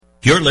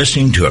You're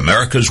listening to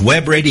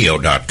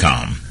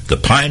America'sWebRadio.com, the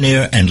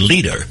pioneer and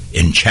leader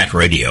in chat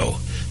radio.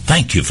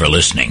 Thank you for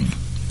listening.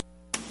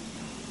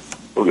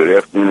 Well, good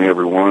afternoon,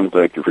 everyone.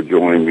 Thank you for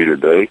joining me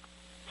today.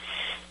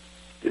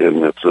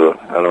 And it's,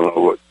 I don't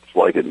know what it's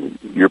like in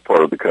your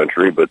part of the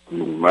country, but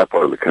in my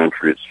part of the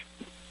country, it's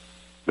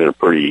been a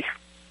pretty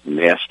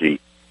nasty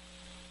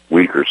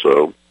week or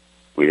so.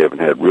 We haven't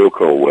had real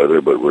cold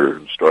weather, but we're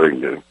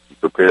starting to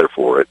prepare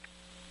for it.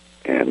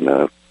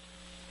 And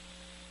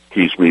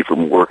keeps me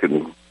from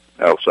working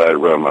outside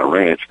around my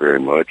ranch very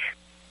much.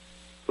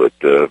 But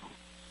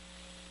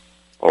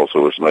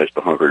also it's nice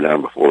to hunker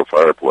down before a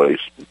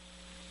fireplace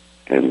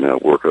and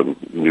work on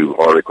new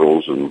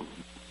articles and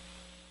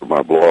for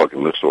my blog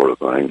and this sort of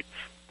thing.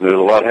 There's a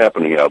lot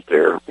happening out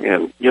there.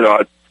 And, you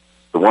know,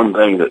 the one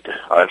thing that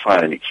I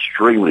find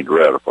extremely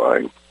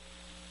gratifying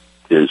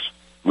is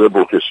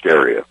liberal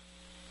hysteria.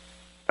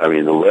 I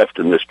mean, the left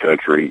in this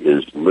country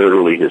is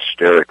literally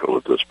hysterical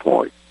at this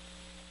point.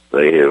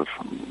 They have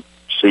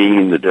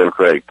seen the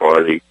Democratic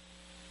Party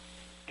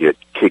get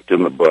kicked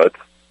in the butt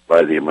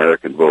by the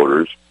American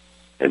voters,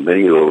 and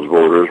many of those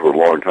voters were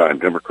longtime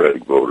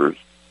Democratic voters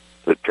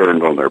that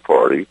turned on their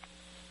party,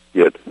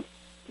 yet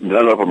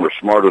none of them are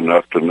smart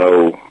enough to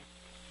know,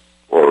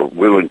 or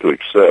willing to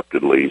accept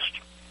at least,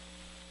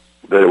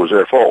 that it was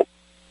their fault.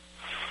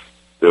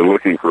 They're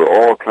looking for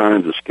all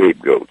kinds of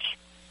scapegoats.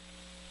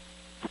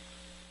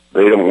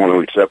 They don't want to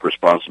accept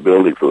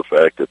responsibility for the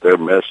fact that their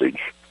message,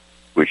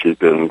 which has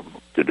been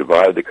to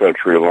divide the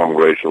country along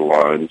racial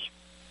lines,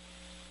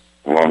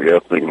 along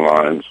ethnic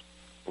lines,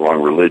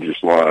 along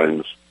religious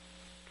lines,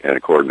 and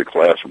according to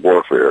class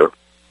warfare,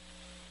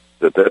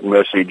 that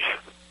message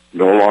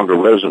no longer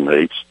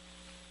resonates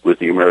with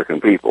the American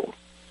people.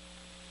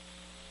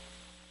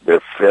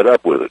 They're fed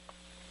up with it.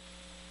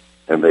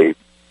 And they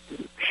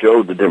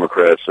showed the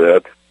Democrats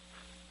that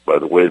by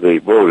the way they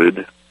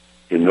voted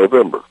in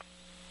November.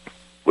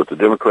 But the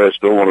Democrats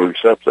don't want to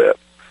accept that.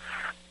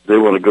 They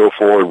want to go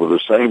forward with the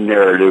same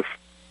narrative,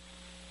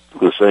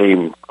 the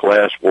same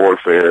class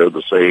warfare,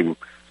 the same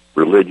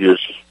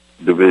religious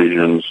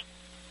divisions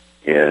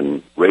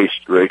and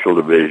racial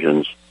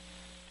divisions,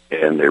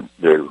 and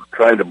they're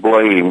trying to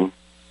blame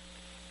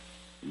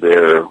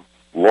their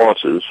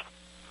losses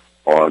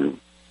on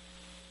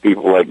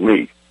people like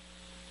me,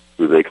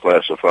 who they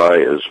classify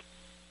as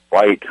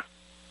white,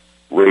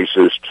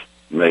 racist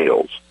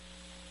males.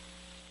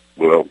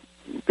 Well,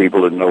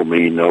 people that know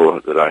me know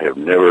that I have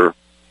never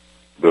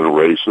been a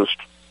racist.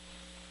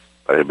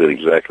 I have been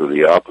exactly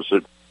the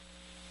opposite.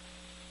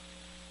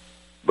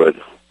 But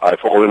I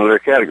fall into their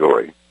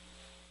category.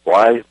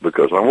 Why?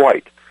 Because I'm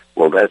white.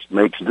 Well, that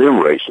makes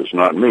them racist,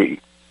 not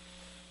me.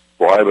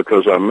 Why?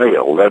 Because I'm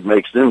male. That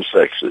makes them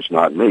sexist,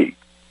 not me.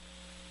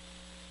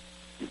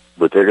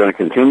 But they're going to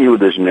continue with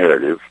this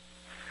narrative,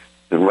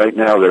 and right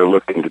now they're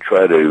looking to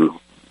try to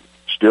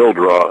still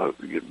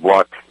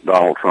block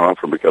Donald Trump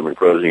from becoming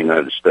president of the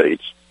United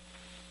States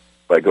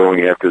by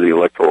going after the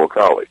Electoral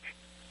College.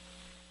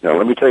 Now,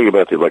 let me tell you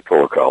about the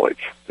Electoral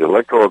College. The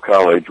Electoral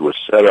College was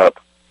set up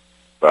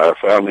by our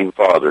founding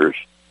fathers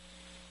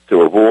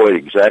to avoid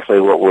exactly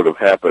what would have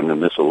happened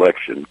in this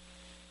election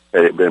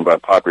had it been by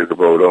popular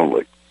vote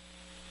only.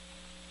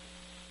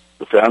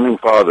 The founding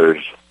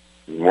fathers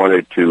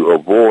wanted to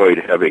avoid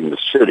having the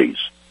cities,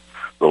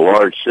 the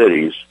large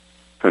cities,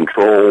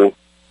 control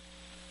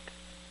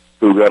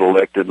who got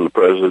elected in the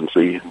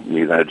presidency in the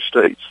United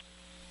States.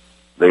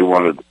 They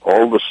wanted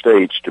all the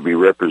states to be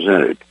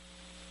represented,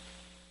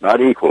 not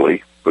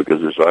equally,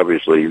 because it's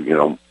obviously, you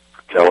know,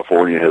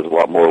 California has a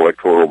lot more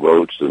electoral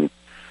votes than,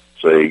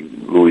 say,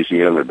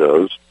 Louisiana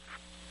does.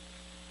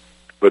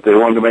 But they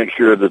wanted to make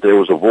sure that there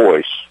was a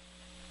voice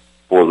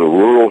for the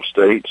rural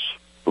states,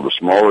 for the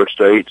smaller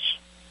states,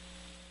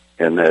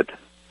 and that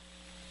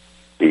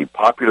the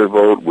popular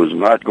vote was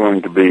not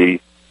going to be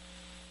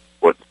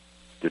what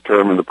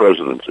determined the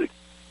presidency.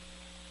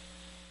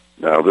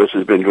 Now, this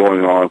has been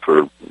going on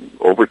for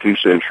over 2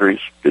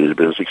 centuries. It has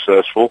been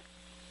successful.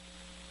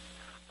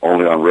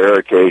 Only on rare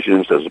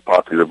occasions has the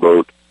popular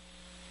vote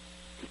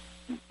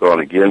gone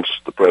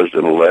against the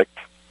president-elect.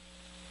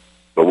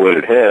 But what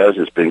it has,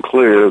 it's been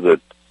clear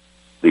that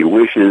the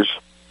wishes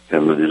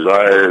and the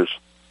desires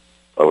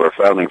of our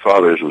founding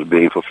fathers was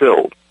being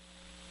fulfilled.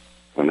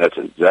 And that's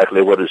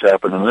exactly what has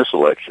happened in this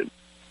election.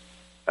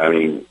 I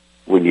mean,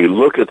 when you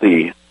look at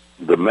the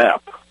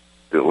map,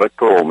 the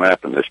electoral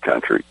map in this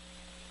country,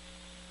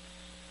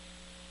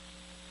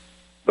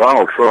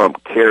 Donald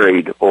Trump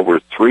carried over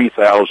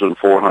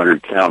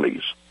 3,400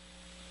 counties.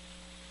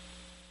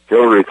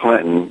 Hillary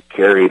Clinton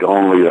carried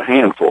only a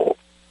handful,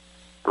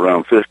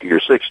 around 50 or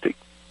 60.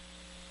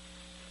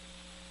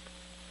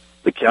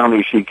 The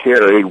counties she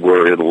carried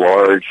were in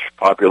large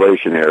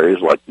population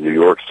areas like New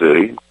York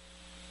City,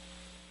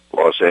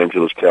 Los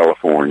Angeles,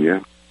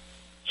 California,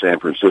 San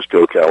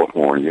Francisco,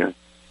 California,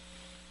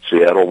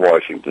 Seattle,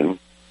 Washington,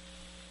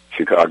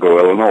 Chicago,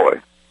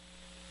 Illinois.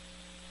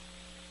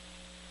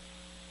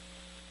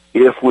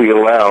 If we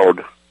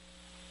allowed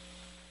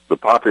the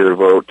popular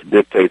vote to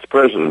dictate the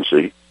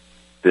presidency,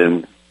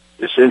 then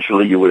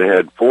essentially you would have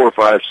had 4 or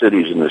 5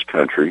 cities in this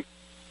country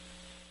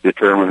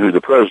determine who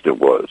the president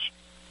was,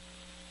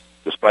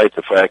 despite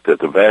the fact that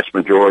the vast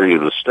majority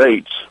of the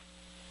states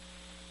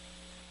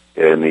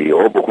and the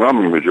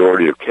overwhelming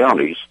majority of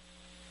counties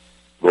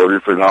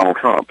voted for Donald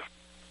Trump.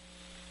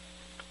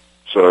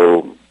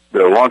 So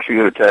they're launching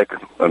an attack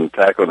on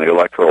the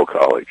Electoral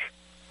College.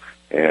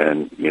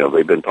 And,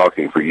 they've been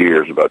talking for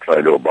years about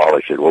trying to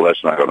abolish it. Well,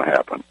 that's not going to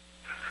happen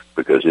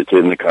because it's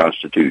in the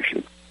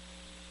Constitution.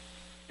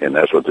 And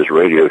that's what this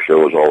radio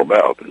show is all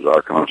about, is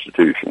our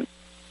Constitution.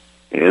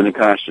 And in the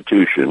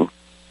Constitution,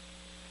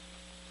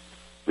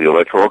 the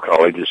Electoral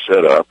College is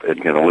set up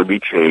and can only be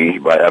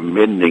changed by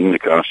amending the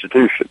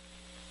Constitution.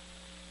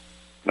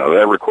 Now,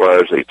 that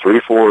requires a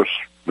 3/4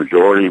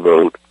 majority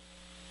vote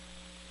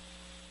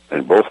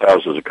in both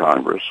houses of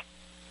Congress,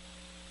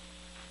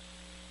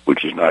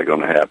 which is not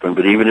going to happen.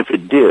 But even if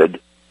it did,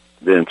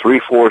 then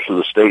 3/4 of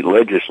the state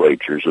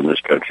legislatures in this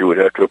country would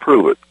have to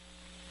approve it.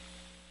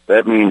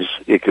 That means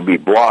it could be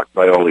blocked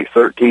by only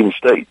 13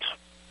 states.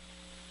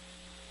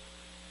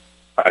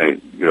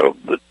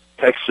 The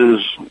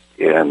Texas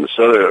and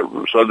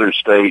the southern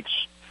states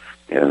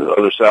and the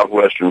other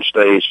southwestern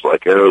states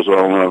like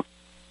Arizona,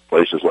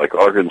 places like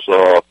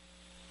Arkansas,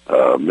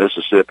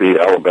 Mississippi,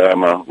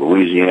 Alabama,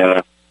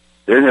 Louisiana,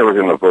 they're never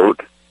going to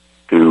vote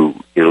to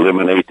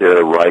eliminate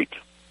their right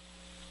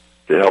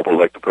to help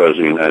elect the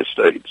President of the United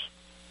States.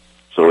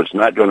 So it's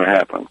not going to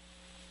happen.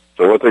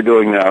 So what they're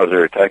doing now is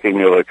they're attacking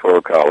the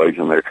Electoral College,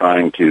 and they're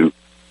trying to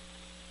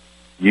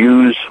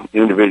use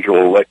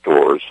individual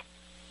electors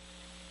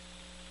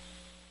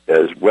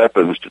as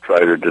weapons to try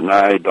to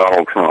deny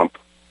Donald Trump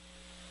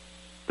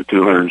the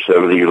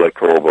 270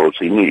 electoral votes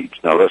he needs.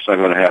 Now, that's not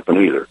going to happen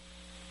either.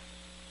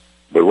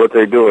 But what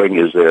they're doing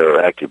is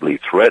they're actively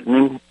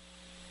threatening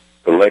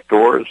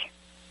electors.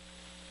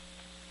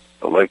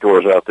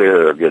 Electors out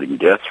there are getting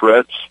death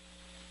threats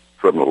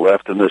from the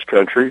left in this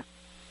country,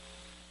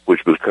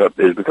 which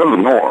has become the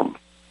norm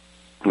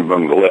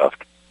among the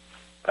left.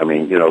 I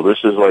mean,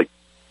 this is like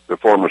the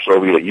former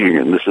Soviet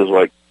Union. This is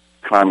like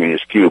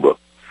communist Cuba,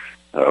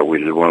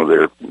 which is one of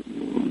their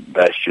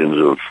bastions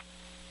of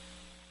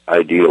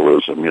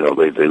idealism.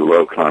 They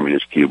love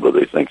communist Cuba.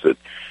 They think that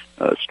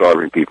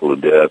starving people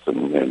to death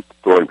and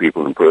throwing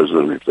people in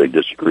prison if they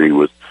disagree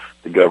with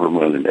the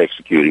government and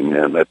executing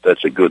them,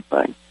 that's a good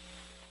thing.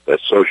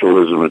 That's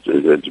socialism at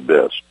its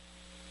best.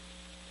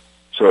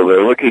 So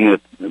they're looking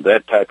at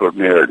that type of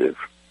narrative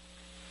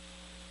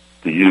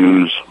to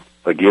use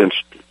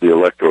against the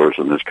electors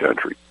in this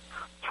country.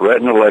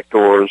 Threaten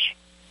electors,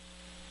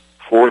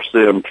 force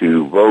them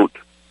to vote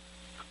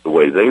the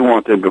way they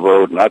want them to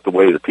vote, not the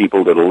way the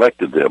people that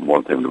elected them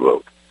want them to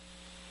vote.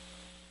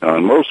 Now,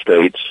 in most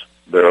states,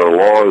 there are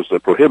laws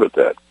that prohibit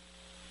that.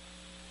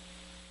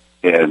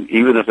 And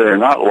even if there are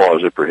not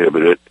laws that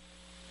prohibit it,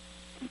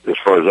 as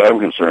far as I'm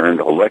concerned,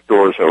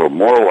 electors have a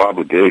moral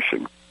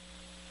obligation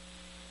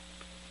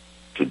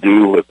to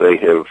do what they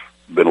have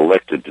been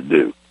elected to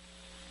do.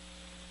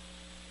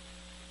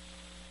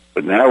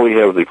 But now we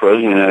have the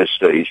President of the United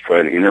States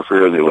trying to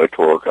interfere in the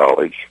Electoral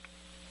College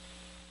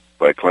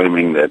by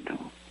claiming that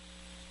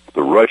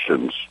the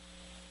Russians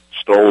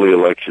stole the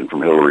election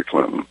from Hillary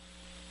Clinton.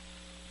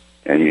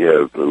 And you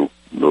have the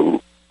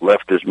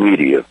leftist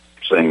media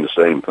saying the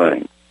same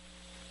thing.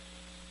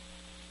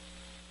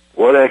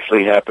 What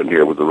actually happened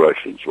here with the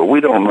Russians? Well, we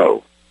don't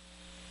know.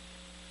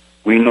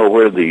 We know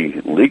where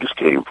the leaks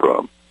came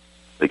from.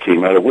 They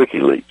came out of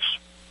WikiLeaks,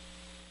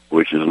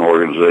 which is an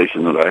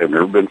organization that I have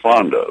never been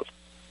fond of.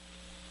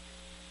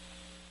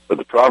 But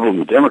the problem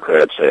the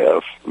Democrats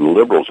have, and the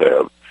liberals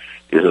have,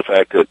 is the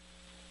fact that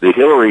the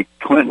Hillary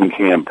Clinton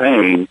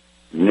campaign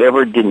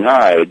never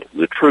denied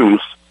the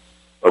truth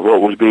of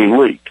what was being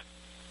leaked.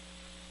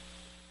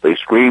 They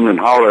screamed and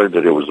hollered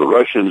that it was the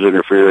Russians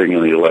interfering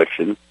in the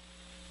election,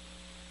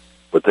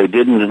 but they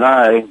didn't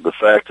deny the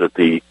fact that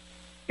the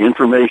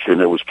information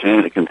that was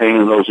contained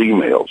in those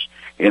emails,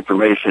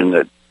 information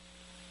that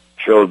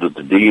showed that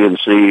the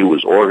DNC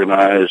was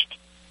organized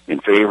in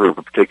favor of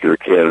a particular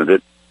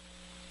candidate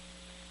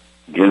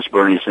against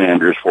Bernie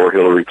Sanders for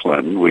Hillary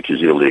Clinton, which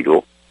is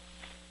illegal.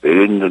 They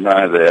didn't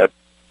deny that.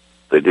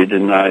 They did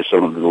deny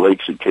some of the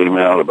leaks that came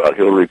out about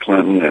Hillary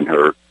Clinton and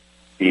her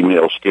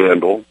email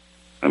scandal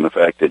and the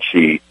fact that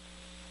she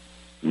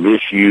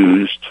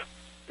misused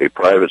a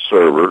private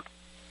server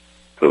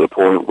to the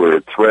point where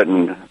it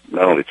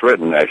not only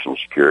threatened national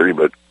security,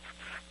 but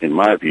in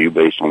my view,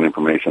 based on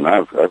information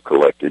I've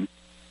collected,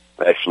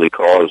 actually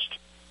caused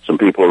some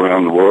people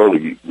around the world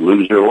to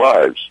lose their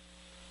lives.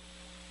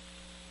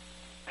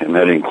 And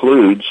that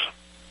includes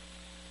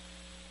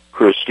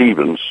Chris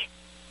Stevens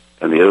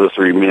and the other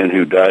 3 men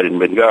who died in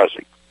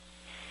Benghazi.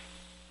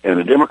 And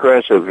the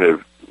Democrats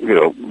have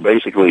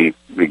basically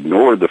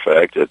ignored the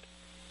fact that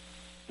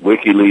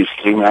WikiLeaks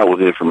came out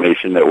with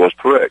information that was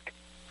correct.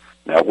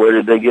 Now, where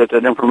did they get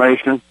that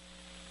information?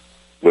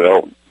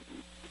 Well,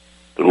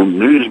 the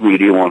news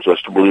media wants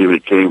us to believe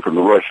it came from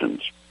the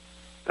Russians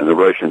and the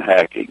Russian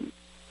hacking.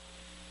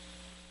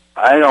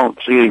 I don't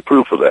see any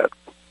proof of that.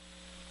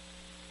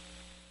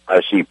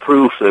 I see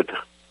proof that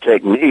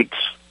techniques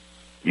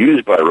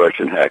used by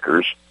Russian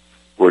hackers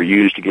were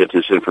used to get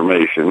this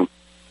information,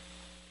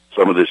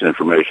 some of this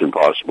information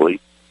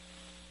possibly.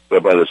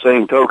 But by the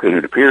same token,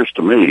 it appears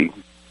to me,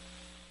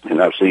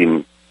 and I've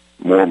seen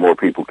more and more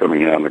people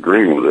coming out and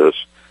agreeing with this,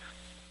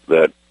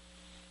 that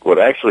what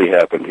actually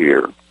happened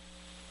here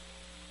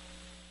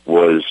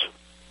was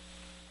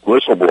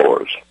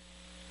whistleblowers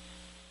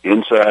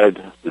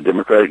inside the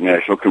Democratic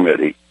National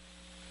Committee,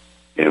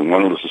 and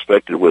one of the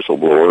suspected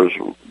whistleblowers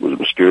was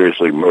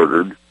mysteriously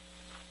murdered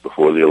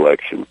before the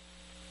election.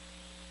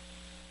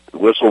 The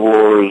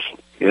whistleblowers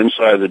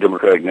inside the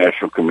Democratic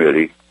National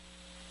Committee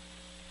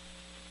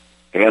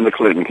and the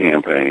Clinton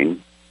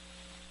campaign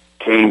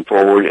came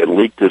forward and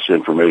leaked this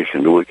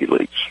information to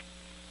WikiLeaks,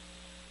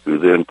 who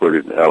then put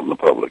it out in the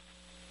public.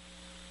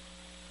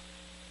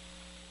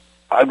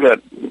 I've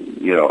got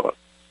no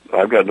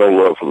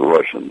love for the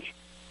Russians.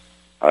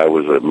 I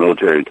was a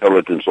military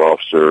intelligence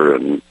officer,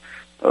 and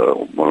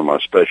one of my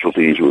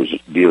specialties was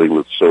dealing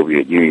with the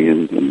Soviet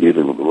Union and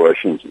dealing with the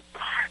Russians.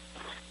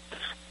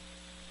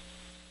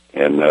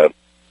 And I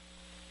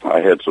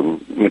had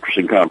some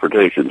interesting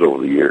confrontations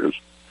over the years.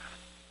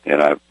 And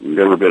I've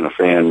never been a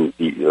fan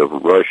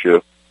of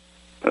Russia,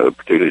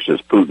 particularly since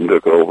Putin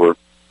took over,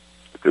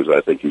 because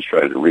I think he's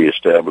trying to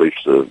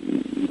reestablish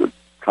the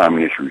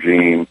communist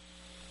regime.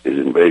 His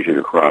invasion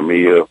of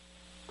Crimea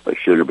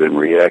should have been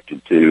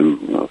reacted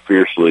to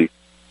fiercely,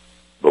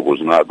 but was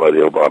not by the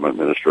Obama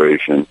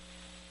administration.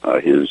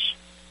 His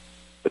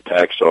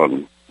attacks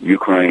on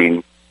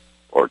Ukraine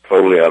are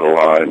totally out of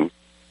line,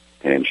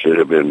 and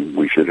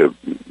we should have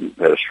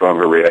had a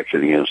stronger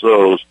reaction against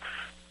those.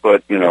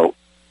 But,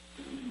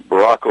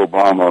 Barack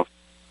Obama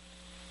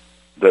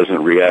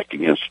doesn't react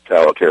against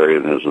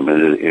totalitarianism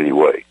in any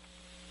way.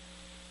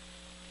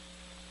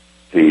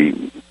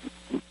 He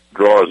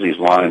draws these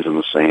lines in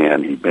the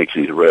sand. He makes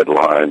these red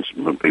lines.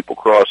 When people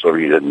cross over,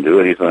 he doesn't do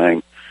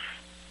anything.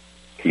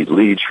 He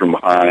leads from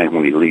behind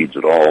when he leads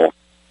at all,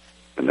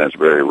 and that's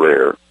very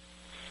rare.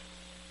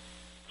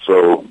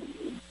 So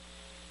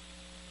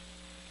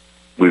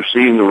we've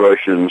seen the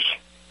Russians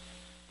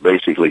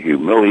basically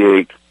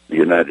humiliate the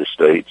United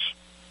States.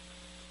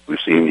 We've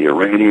seen the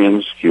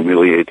Iranians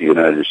humiliate the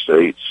United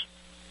States.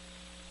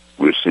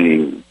 We've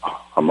seen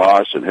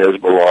Hamas and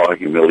Hezbollah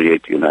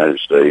humiliate the United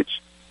States.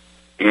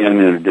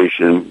 And in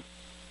addition,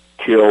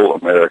 kill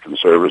American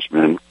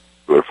servicemen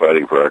who are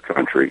fighting for our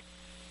country.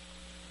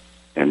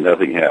 And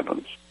nothing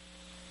happens.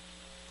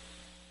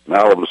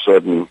 Now all of a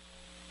sudden,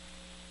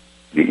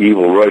 the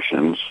evil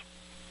Russians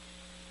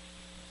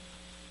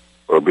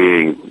are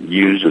being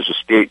used as a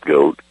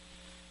scapegoat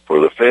for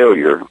the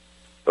failure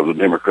of the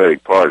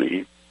Democratic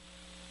Party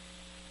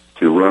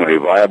to run a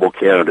viable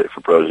candidate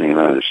for President of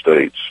the United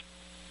States,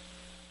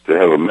 to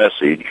have a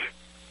message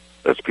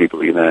that the people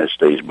of the United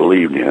States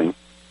believed in,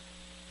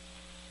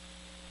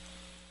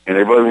 and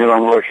they're blaming it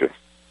on Russia.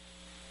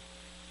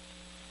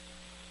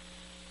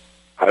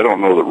 I don't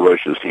know that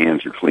Russia's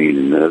hands are clean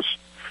in this,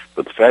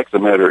 but the fact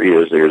of the matter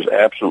is there's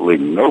absolutely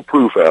no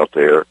proof out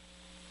there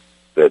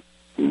that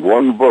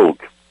one vote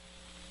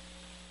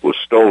was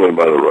stolen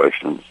by the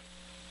Russians,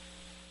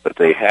 that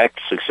they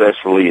hacked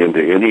successfully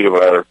into any of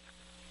our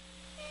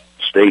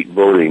state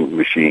voting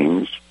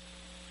machines.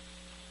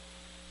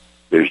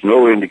 There's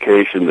no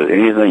indication that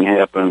anything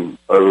happened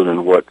other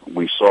than what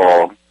we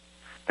saw,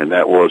 and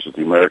that was that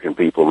the American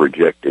people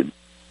rejected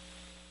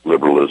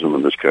liberalism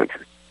in this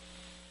country.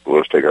 Well,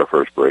 let's take our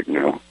first break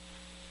now.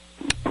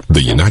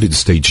 The United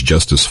States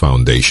Justice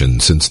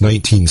Foundation since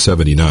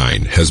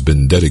 1979 has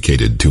been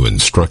dedicated to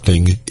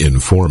instructing,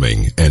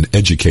 informing, and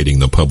educating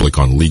the public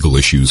on legal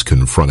issues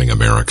confronting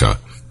America.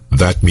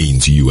 That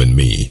means you and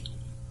me.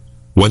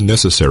 When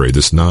necessary,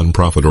 this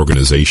non-profit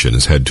organization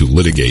has had to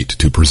litigate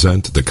to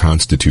present the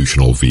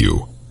constitutional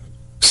view.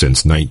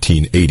 Since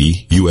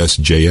 1980,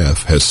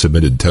 USJF has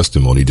submitted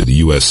testimony to the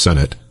U.S.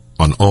 Senate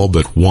on all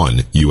but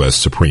one U.S.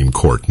 Supreme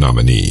Court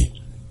nominee.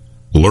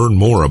 Learn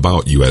more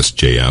about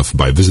USJF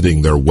by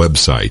visiting their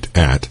website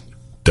at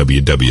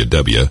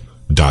www.usjf.net.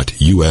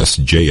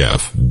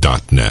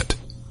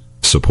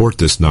 Support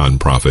this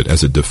nonprofit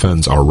as it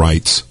defends our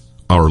rights,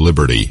 our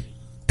liberty,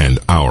 and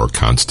our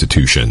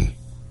Constitution.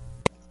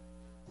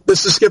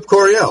 This is Skip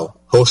Coryell,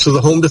 host of the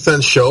Home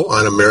Defense Show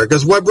on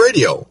America's Web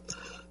Radio.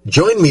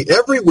 Join me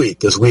every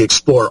week as we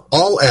explore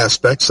all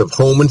aspects of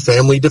home and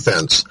family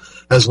defense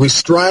as we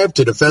strive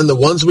to defend the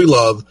ones we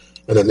love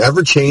in an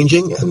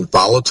ever-changing and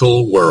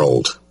volatile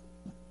world.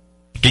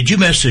 Did you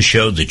miss a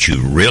show that you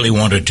really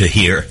wanted to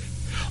hear?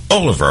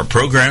 All of our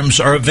programs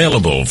are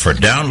available for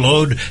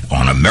download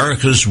on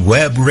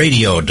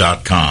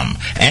americaswebradio.com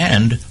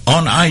and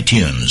on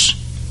iTunes.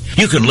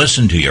 You can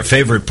listen to your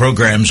favorite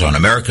programs on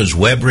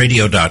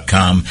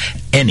americaswebradio.com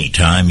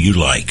anytime you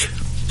like.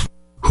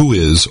 Who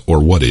is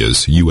or what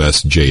is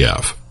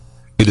USJF?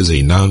 It is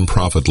a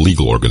non-profit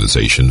legal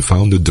organization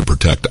founded to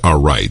protect our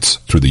rights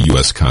through the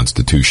U.S.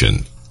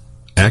 Constitution.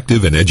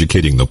 Active in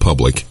educating the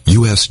public,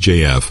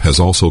 USJF has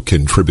also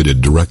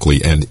contributed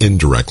directly and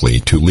indirectly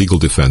to legal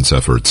defense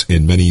efforts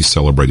in many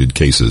celebrated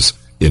cases,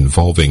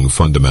 involving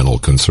fundamental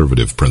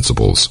conservative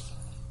principles.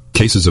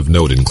 Cases of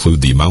note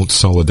include the Mount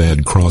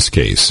Soledad Cross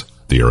case,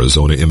 the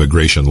Arizona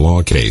immigration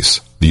law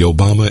case, the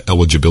Obama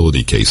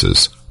eligibility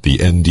cases, the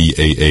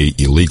NDAA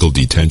illegal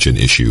detention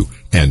issue,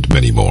 and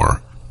many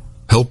more.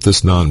 Help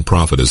this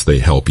nonprofit as they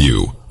help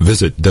you.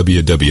 Visit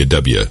www.usjf.net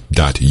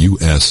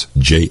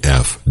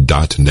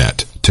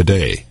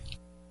today.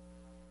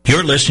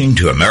 You're listening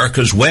to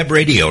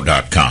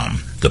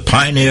AmericasWebRadio.com, the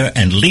pioneer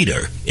and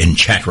leader in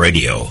chat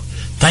radio.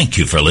 Thank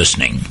you for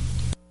listening.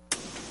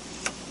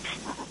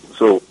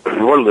 So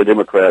what are the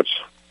Democrats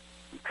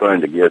trying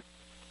to get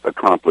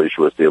accomplished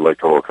with the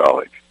Electoral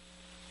College?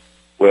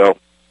 Well,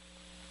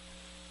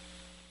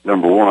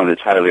 number one,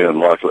 it's highly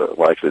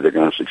unlikely they're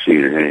going to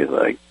succeed in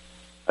anything.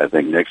 I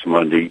think next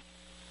Monday,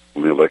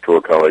 when the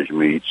Electoral College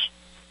meets,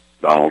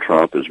 Donald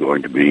Trump is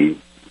going to be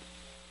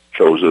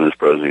chosen as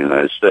President of the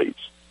United States.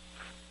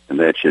 And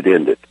that should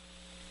end it.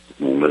 It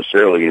won't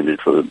necessarily end it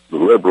for the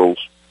liberals,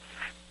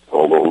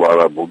 although a lot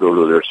of them will go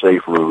to their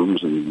safe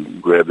rooms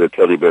and grab their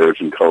teddy bears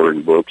and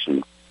coloring books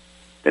and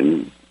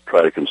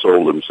try to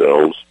console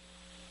themselves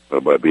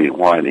by being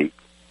whiny,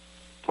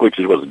 which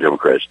is what the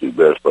Democrats do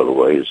best, by the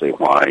way, is they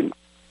whine.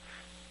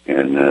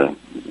 And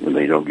when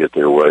they don't get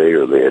their way,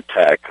 or they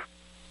attack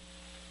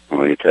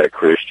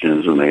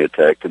Christians, and they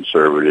attack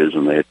conservatives,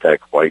 and they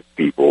attack white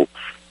people,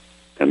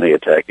 and they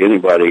attack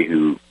anybody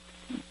who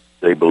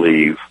they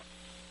believe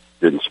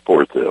didn't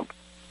support them.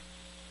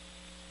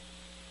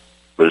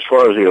 But as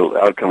far as the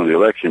outcome of the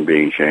election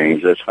being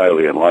changed, that's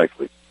highly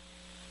unlikely.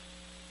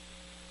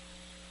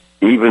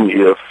 Even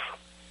if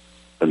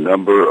a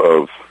number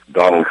of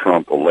Donald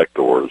Trump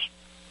electors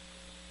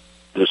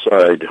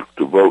decide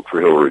to vote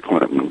for Hillary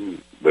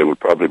Clinton, they would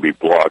probably be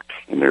blocked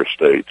in their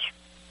states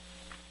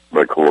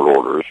by court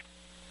orders.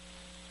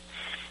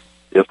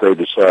 If they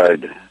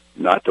decide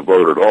not to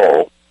vote at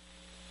all,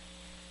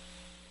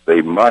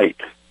 they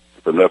might,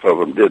 if enough of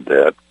them did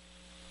that,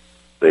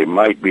 they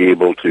might be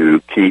able to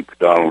keep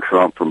Donald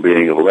Trump from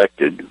being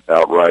elected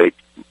outright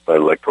by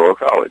the Electoral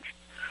College.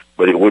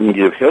 But it wouldn't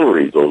give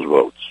Hillary those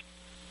votes.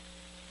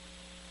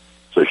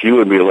 So she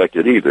wouldn't be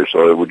elected either.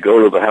 So it would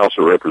go to the House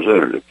of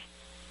Representatives.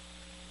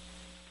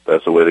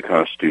 That's the way the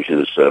Constitution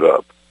is set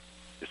up.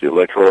 If the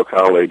Electoral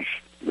College,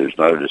 there's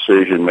not a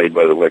decision made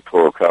by the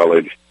Electoral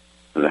College,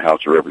 then the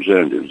House of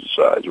Representatives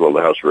decides. Well,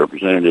 the House of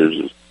Representatives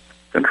is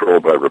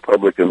controlled by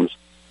Republicans.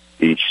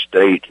 Each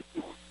state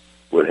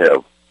would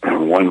have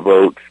one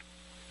vote,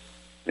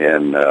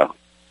 and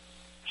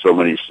so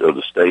many of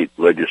the state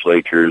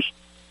legislatures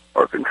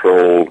are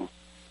controlled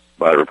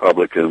by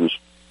Republicans,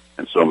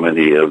 and so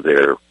many of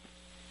their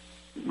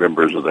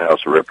members of the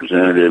House of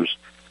Representatives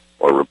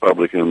are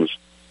Republicans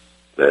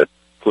that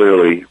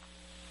clearly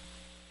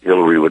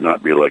Hillary would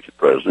not be elected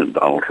president,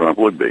 Donald Trump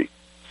would be.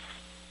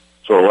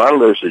 So a lot of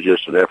this is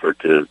just an effort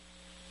to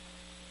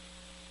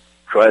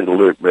try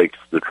to make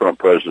the Trump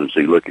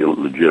presidency look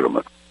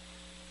illegitimate.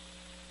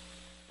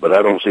 But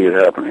I don't see it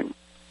happening.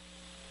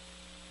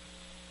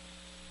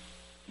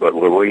 But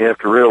what we have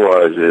to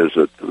realize is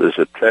that this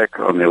attack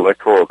on the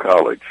Electoral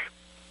College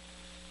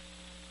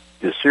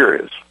is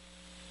serious.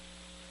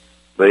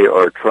 They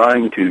are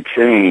trying to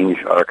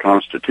change our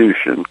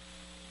Constitution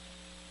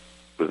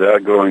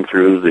without going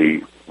through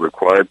the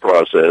required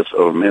process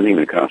of amending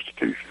the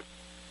Constitution.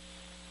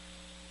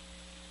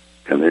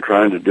 And they're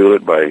trying to do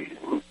it by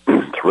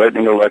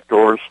threatening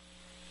electors.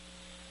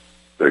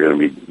 There are going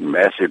to be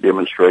massive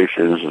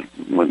demonstrations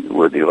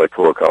where the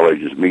Electoral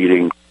College is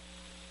meeting.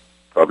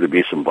 Probably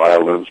be some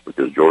violence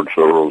because George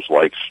Soros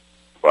likes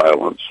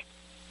violence,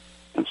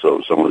 and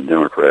so some of the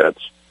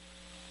Democrats.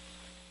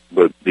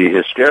 But the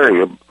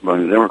hysteria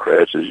among the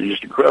Democrats is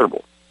just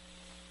incredible.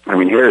 I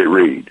mean, Harry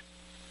Reid,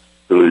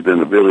 who has been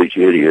the village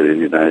idiot in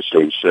the United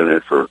States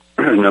Senate for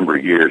a number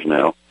of years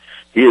now,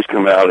 he has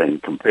come out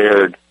and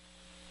compared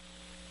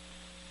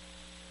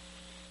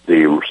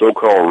the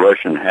so-called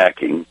Russian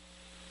hacking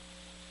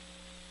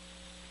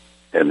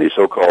and the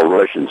so-called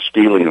Russian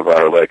stealing of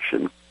our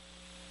election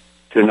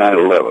to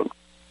 9/11.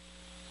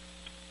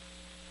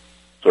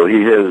 So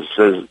he has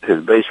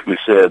basically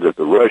said that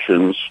the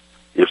Russians,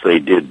 if they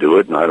did do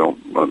it, and I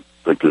don't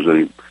think there's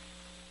any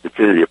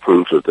definitive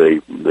proof that they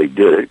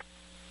did it,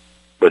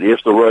 but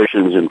if the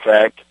Russians, in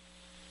fact,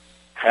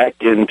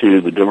 hacked into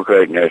the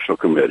Democratic National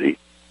Committee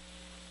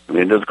and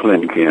into the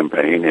Clinton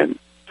campaign and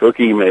took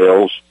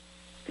emails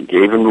and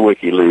gave them to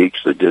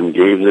WikiLeaks that then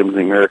gave them to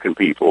the American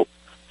people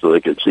so they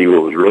could see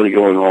what was really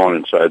going on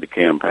inside the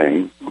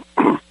campaign,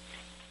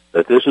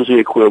 that this is the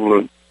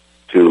equivalent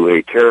to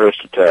a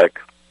terrorist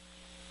attack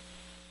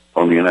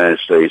on the United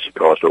States that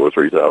cost over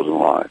 3,000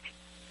 lives.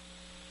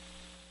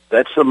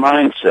 That's the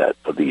mindset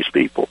of these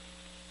people.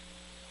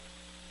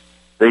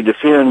 They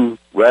defend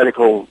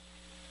radical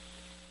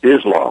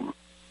Islam.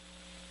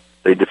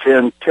 They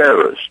defend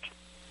terrorists.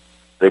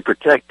 They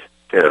protect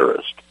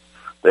terrorists.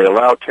 They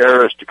allow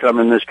terrorists to come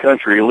in this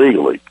country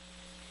illegally.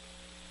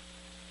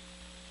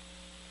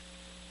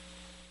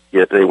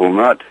 Yet they will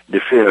not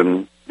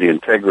defend the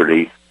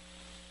integrity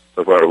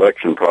of our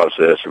election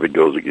process if it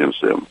goes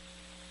against them.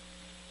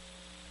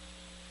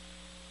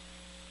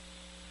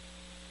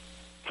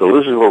 So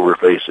this is what we're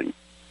facing.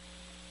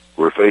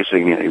 We're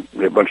facing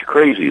a bunch of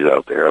crazies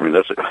out there. I mean,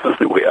 that's the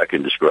only way I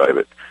can describe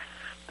it.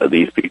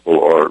 These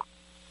people are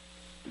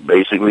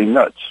basically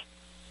nuts,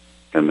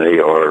 and they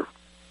are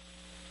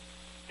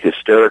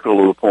hysterical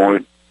to the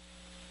point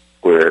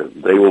where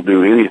they will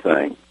do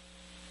anything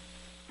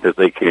that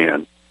they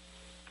can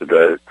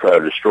to try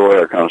to destroy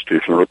our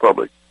constitutional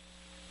republic.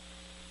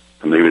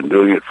 And they've been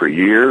doing it for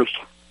years.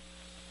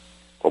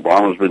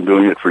 Obama's been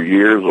doing it for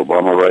years.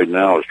 Obama right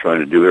now is trying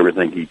to do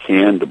everything he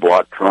can to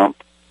block Trump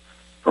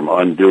from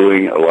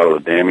undoing a lot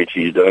of the damage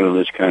he's done in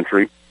this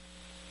country.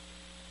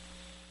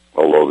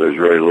 Although there's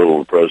very little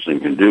the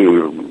president can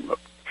do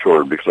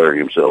short of declaring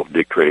himself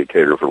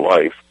dictator for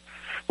life,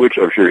 which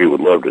I'm sure he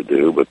would love to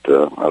do, but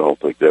I don't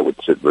think that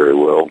would sit very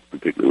well,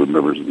 particularly with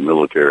members of the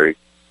military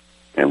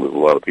and with a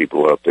lot of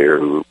people out there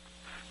who are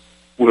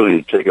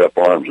willing to take up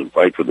arms and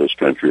fight for this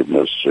country if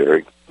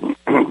necessary.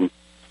 And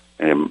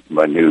in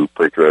my new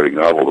patriotic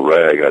novel, The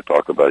Rag, I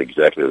talk about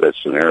exactly that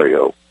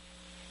scenario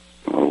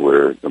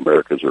where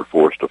Americans are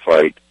forced to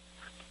fight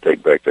to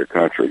take back their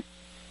country.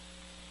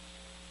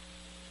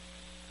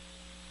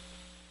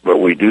 But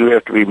we do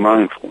have to be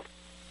mindful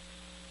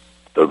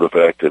of the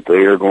fact that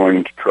they are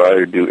going to try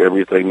to do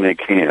everything they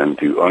can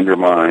to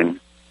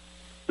undermine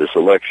this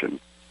election,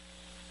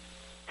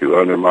 to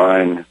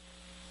undermine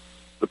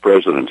the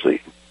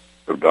presidency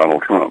of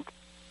Donald Trump,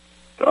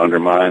 to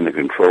undermine the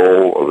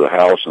control of the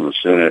House and the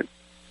Senate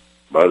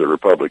by the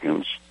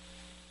Republicans,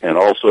 and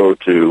also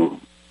to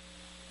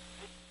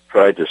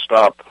try to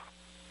stop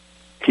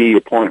key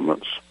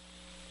appointments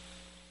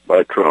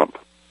by Trump.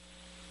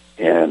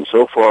 And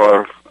so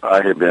far,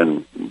 I have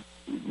been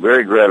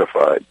very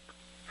gratified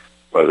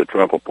by the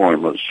Trump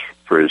appointments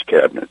for his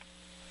cabinet.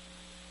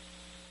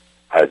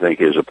 I think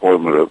his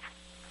appointment of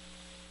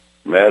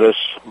Mattis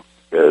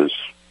as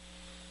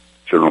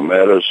General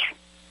Mattis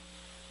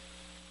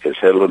as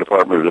head of the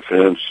Department of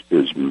Defense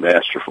is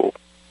masterful.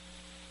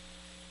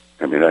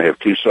 I mean, I have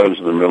two sons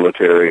in the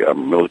military. I'm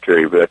a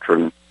military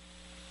veteran.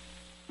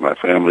 My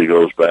family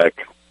goes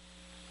back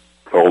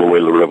all the way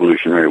to the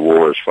Revolutionary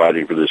War as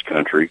fighting for this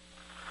country.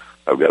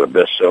 I've got a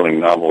best-selling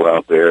novel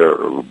out there,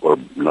 or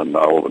not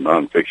novel, a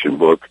nonfiction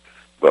book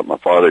about my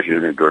father's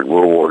unit during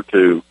World War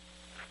II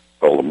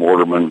called The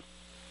Mortarman.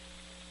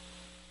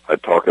 I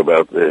talk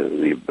about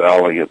the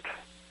valiant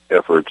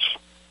efforts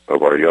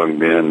of our young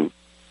men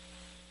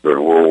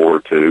during World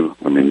War II.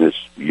 I mean, this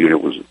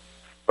unit was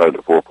fired the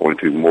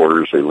 4.2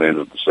 mortars. They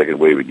landed the second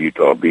wave at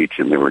Utah Beach,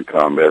 and they were in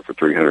combat for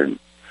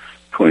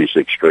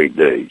 326 straight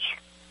days,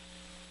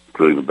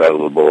 including the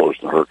Battle of the Bulge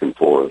and the Hurricane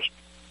Forest.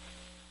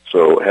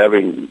 So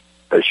having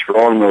a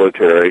strong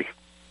military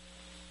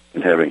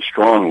and having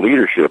strong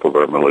leadership of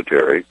our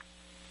military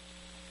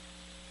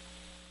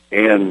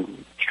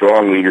and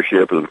strong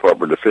leadership of the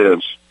Department of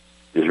Defense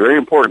is very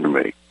important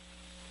to me.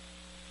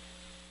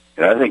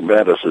 And I think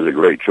Mattis is a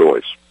great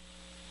choice.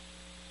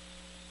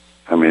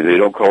 I mean, they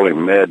don't call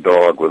him Mad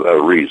Dog without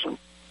a reason.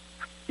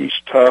 He's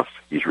tough,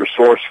 he's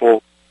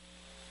resourceful,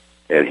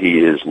 and he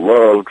is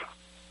loved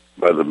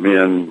by the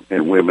men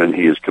and women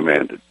he has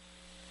commanded.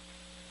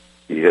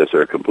 He has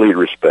their complete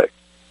respect.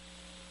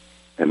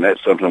 And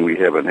that's something we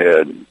haven't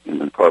had in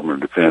the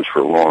Department of Defense for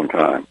a long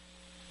time.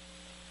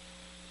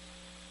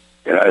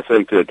 And I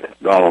think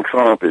that Donald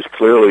Trump is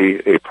clearly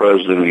a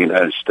president of the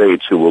United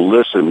States who will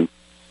listen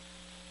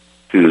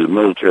to the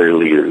military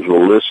leaders,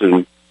 will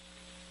listen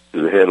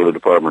to the head of the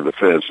Department of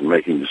Defense in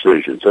making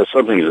decisions. That's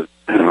something that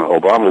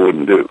Obama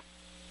wouldn't do.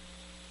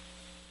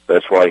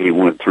 That's why he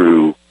went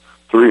through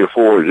 3 or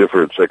 4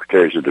 different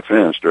secretaries of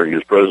defense during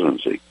his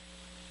presidency,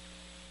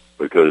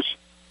 because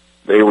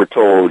they were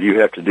told, you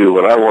have to do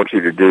what I want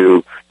you to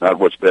do, not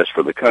what's best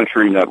for the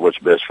country, not what's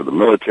best for the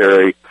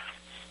military.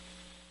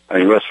 I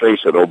mean, let's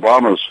face it,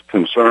 Obama's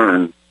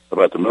concern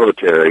about the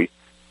military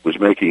was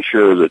making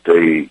sure that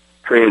the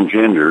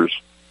transgenders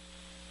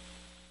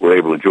were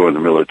able to join the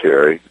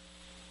military,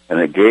 and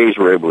that gays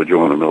were able to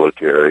join the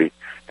military,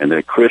 and that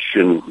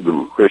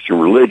the Christian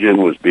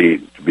religion was to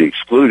be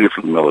excluded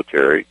from the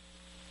military.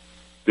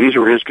 These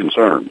were his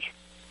concerns.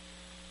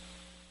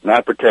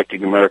 Not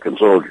protecting American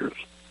soldiers,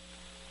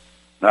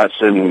 not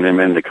sending them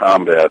into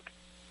combat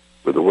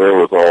with the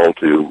wherewithal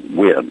to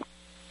win,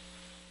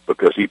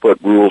 because he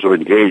put rules of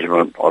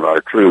engagement on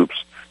our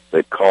troops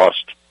that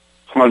cost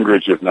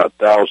hundreds, if not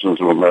thousands,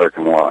 of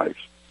American lives.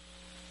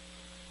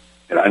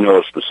 And I know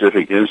of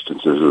specific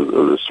instances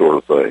of this sort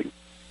of thing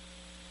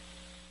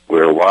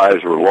where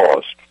lives were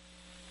lost.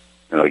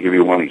 And I'll give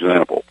you one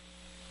example.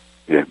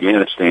 In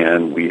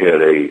Afghanistan, we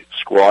had a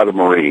squad of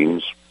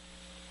Marines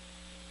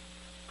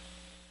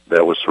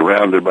that was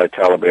surrounded by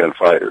Taliban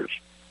fighters.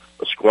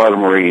 A squad of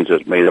Marines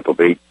that's made up of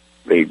eight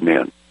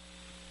men.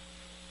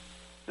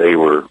 They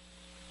were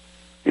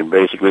in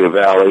basically a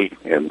valley,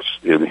 and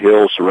in the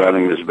hills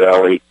surrounding this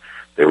valley,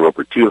 there were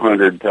over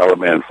 200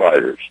 Taliban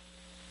fighters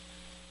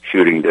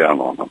shooting down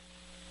on them.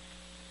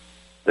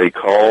 They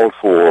called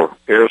for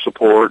air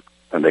support,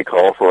 and they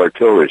called for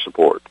artillery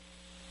support.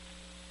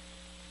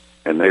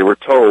 And they were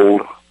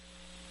told,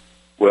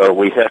 well,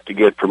 we have to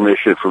get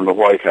permission from the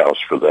White House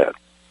for that.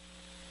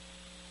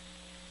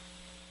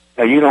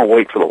 Now, you don't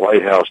wait for the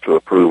White House to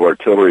approve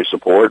artillery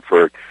support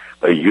for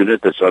a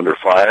unit that's under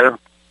fire.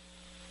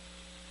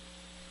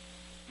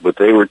 But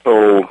they were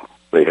told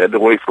they had to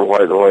wait for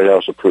the White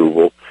House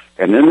approval,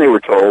 and then they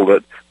were told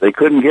that they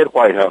couldn't get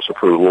White House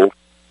approval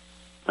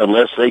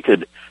unless they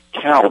could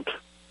count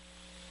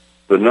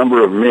the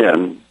number of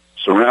men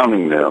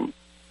surrounding them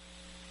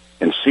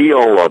and see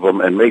all of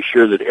them and make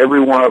sure that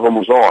every one of them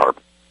was armed.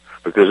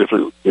 Because if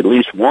at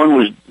least one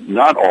was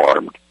not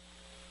armed,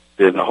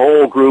 then the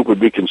whole group would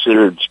be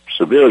considered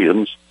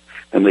civilians,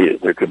 and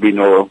there could be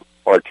no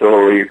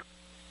artillery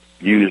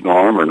used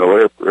arm or no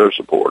air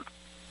support.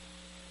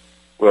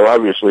 Well,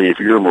 obviously, if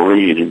you're a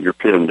Marine and you're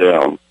pinned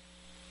down,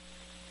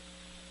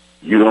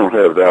 you don't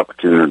have the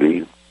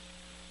opportunity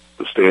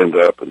to stand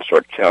up and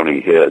start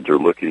counting heads or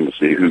looking to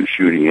see who's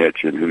shooting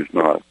at you and who's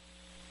not.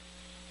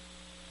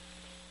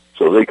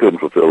 So they couldn't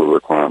fulfill the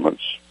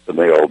requirements, and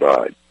they all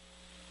died.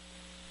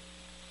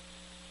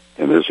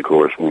 And this, of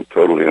course, went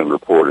totally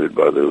unreported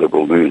by the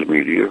liberal news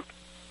media.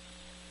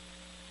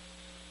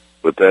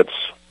 But that's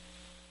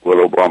what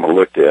Obama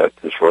looked at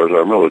as far as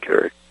our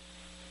military.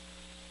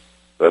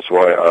 That's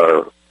why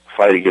our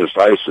fight against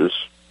ISIS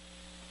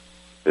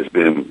has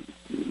been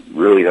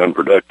really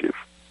unproductive,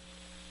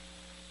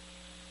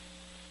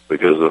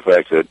 because of the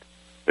fact that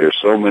there's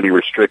so many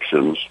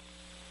restrictions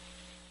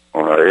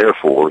on our Air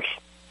Force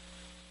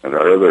and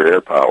our other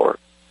air power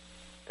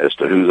as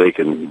to who they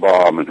can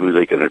bomb and who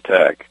they can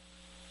attack,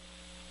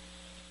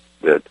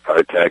 that our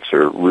attacks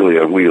are really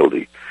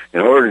unwieldy. In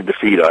order to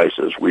defeat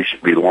ISIS, we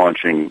should be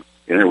launching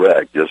in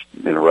Iraq, just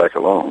in Iraq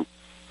alone,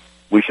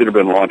 we should have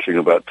been launching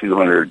about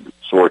 200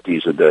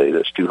 sorties a day.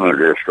 That's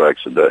 200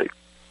 airstrikes a day.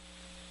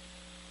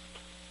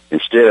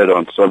 Instead,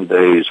 on some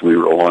days, we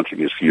were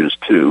launching as few as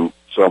 2,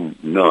 some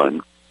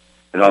none,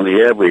 and on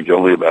the average,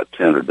 only about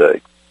 10 a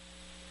day.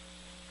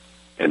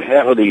 And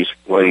half of these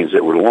planes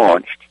that were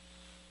launched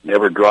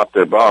never dropped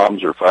their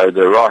bombs or fired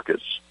their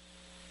rockets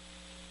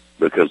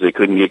because they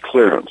couldn't get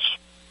clearance,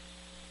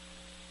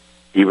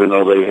 even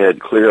though they had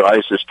clear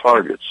ISIS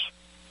targets.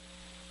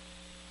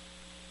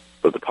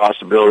 But the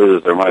possibility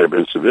that there might have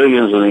been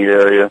civilians in the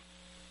area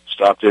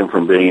stopped them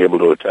from being able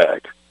to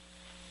attack.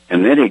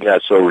 And then it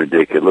got so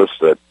ridiculous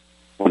that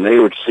when they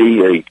would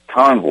see a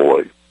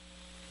convoy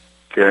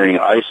carrying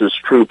ISIS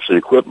troops and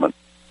equipment,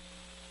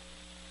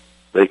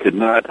 they could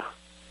not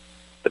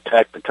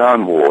attack the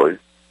convoy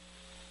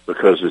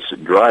because its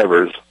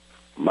drivers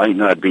might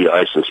not be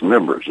ISIS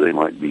members. They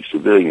might be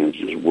civilians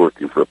just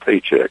working for a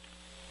paycheck.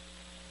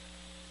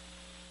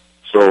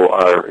 So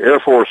our Air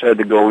Force had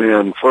to go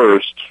in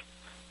first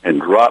and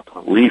drop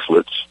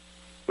leaflets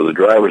for the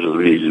drivers of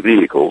these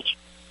vehicles,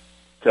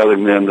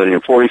 telling them that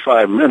in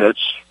 45 minutes,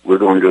 we're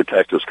going to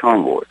attack this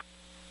convoy.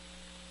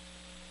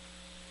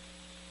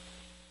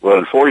 Well,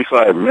 in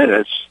 45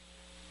 minutes,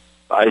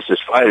 ISIS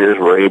fighters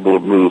were able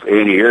to move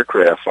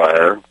anti-aircraft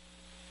fire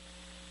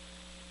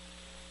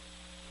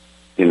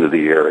into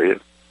the area,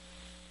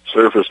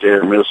 surface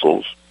air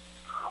missiles,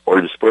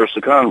 or disperse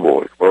the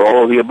convoy, or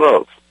all of the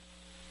above.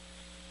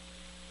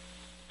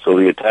 So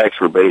the attacks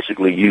were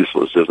basically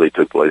useless if they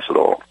took place at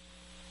all.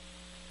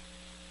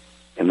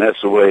 And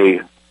that's the way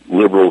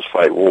liberals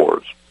fight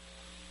wars.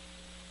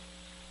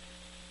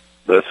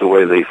 That's the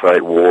way they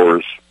fight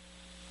wars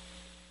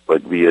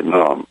like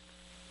Vietnam.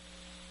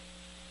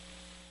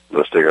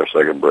 Let's take our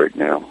second break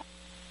now.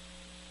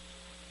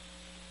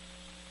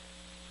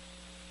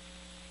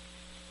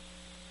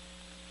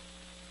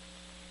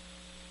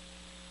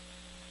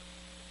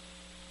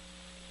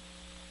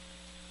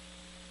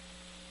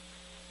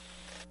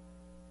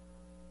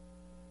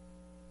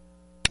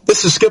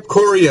 This is Skip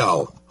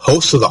Coryell,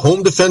 host of the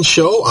Home Defense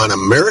Show on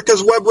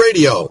America's Web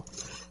Radio.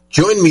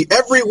 Join me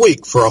every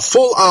week for a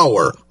full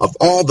hour of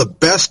all the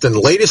best and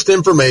latest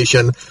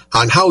information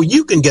on how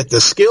you can get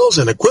the skills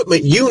and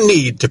equipment you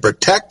need to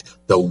protect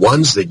the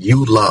ones that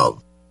you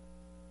love.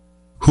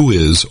 Who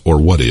is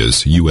or what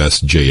is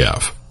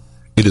USJF?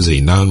 It is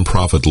a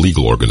non-profit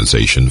legal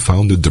organization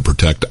founded to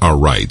protect our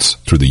rights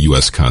through the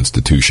U.S.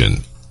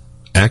 Constitution.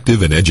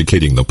 Active in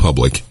educating the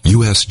public,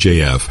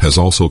 USJF has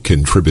also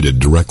contributed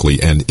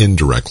directly and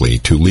indirectly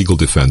to legal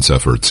defense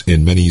efforts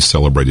in many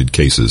celebrated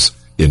cases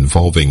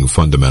involving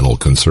fundamental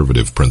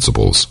conservative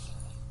principles.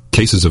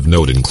 Cases of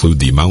note include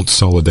the Mount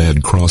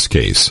Soledad Cross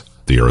case,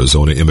 the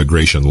Arizona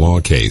immigration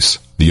law case,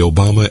 the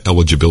Obama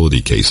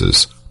eligibility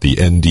cases, the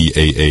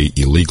NDAA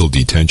illegal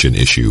detention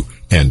issue,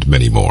 and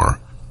many more.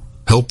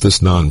 Help this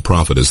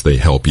nonprofit as they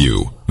help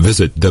you.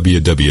 Visit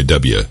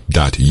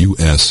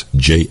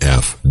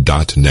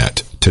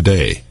www.usjf.net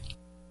today.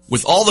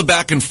 With all the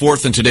back and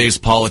forth in today's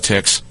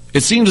politics,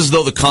 it seems as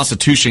though the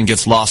Constitution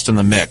gets lost in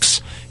the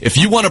mix. If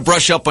you want to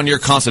brush up on your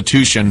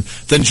Constitution,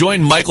 then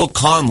join Michael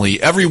Conley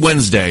every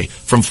Wednesday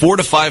from 4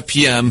 to 5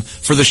 p.m.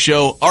 for the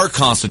show Our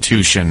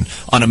Constitution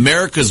on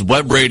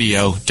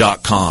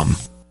americaswebradio.com.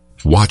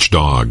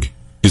 Watchdog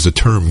is a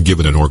term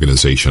given an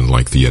organization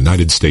like the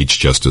United States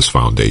Justice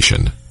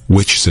Foundation,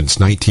 which since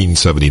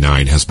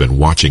 1979 has been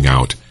watching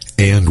out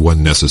and,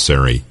 when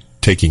necessary,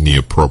 taking the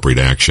appropriate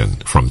action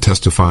from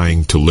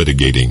testifying to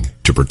litigating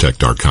to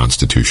protect our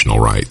constitutional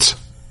rights.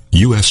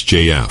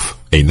 USJF,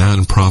 a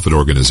non-profit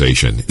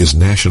organization, is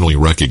nationally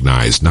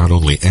recognized not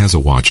only as a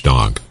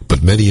watchdog,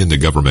 but many in the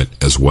government,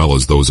 as well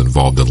as those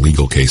involved in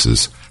legal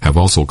cases, have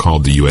also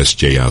called the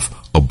USJF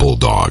a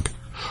bulldog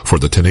for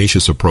the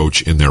tenacious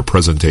approach in their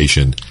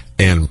presentation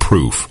and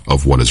proof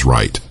of what is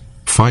right.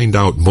 Find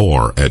out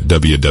more at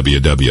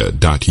www.usjf.net.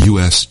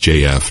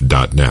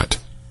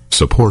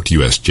 Support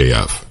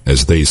USJF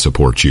as they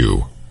support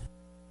you.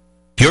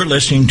 You're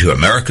listening to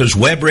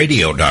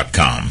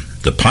AmericasWebRadio.com,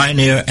 the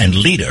pioneer and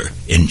leader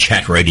in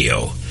chat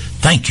radio.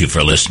 Thank you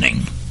for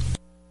listening.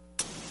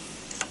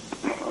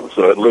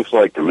 So it looks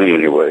like to me,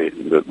 anyway,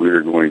 that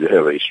we're going to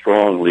have a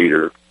strong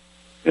leader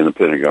in the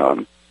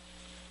Pentagon.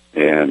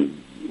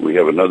 And we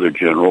have another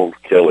general,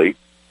 Kelly,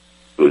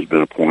 who has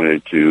been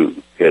appointed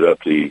to head up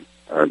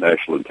our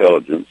national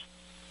intelligence.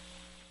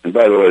 And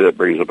by the way, that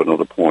brings up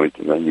another point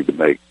that I need to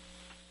make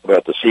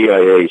about the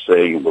CIA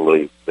saying,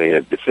 well, they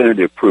have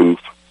definitive proof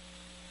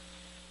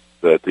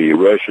that the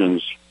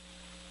Russians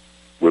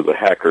were the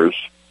hackers,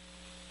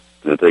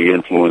 that they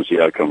influenced the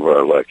outcome of our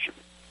election.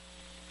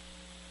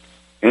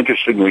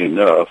 Interestingly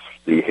enough,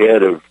 the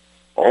head of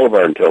all of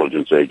our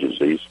intelligence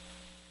agencies,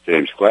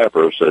 James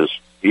Clapper, says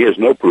he has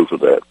no proof of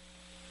that.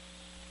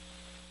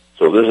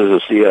 So this is a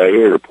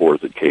CIA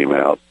report that came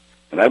out.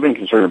 And I've been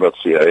concerned about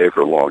the CIA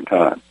for a long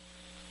time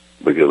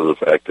because of the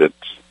fact that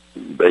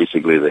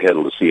basically the head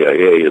of the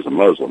CIA is a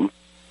Muslim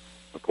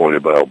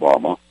appointed by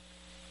Obama,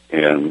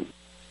 and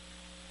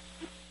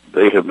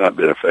they have not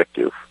been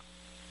effective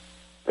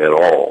at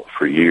all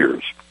for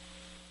years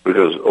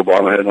because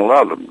Obama hadn't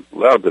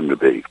allowed them to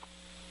be.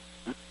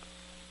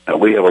 And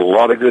we have a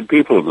lot of good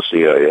people in the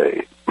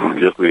CIA,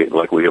 just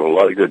like we have a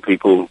lot of good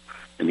people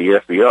in the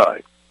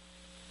FBI.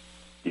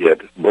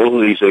 Yet both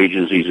of these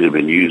agencies have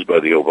been used by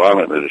the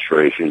Obama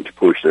administration to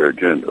push their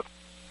agenda.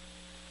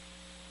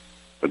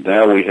 But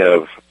now we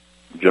have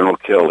General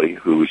Kelly,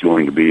 who is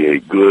going to be a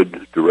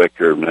good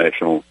director of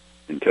national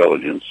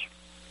intelligence.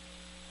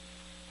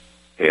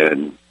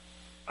 And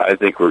I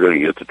think we're going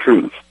to get the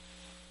truth.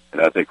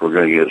 And I think we're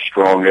going to get a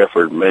strong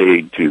effort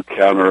made to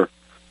counter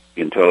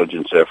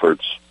intelligence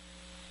efforts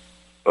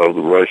of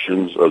the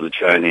Russians, of the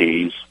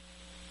Chinese,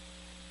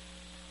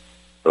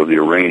 of the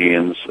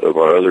Iranians, of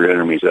our other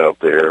enemies out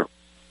there.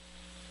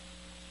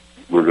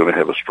 We're going to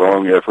have a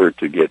strong effort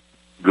to get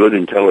good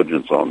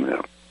intelligence on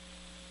them.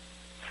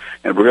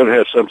 And we're going to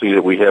have something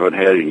that we haven't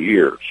had in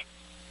years,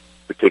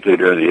 particularly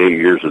during the 8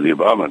 years of the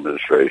Obama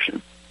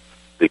administration,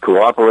 the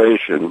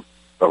cooperation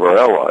of our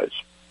allies.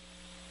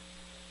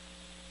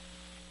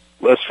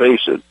 Let's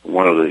face it,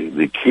 one of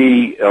the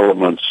key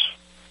elements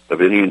of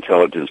any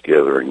intelligence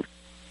gathering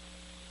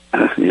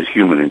is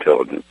human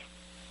intelligence.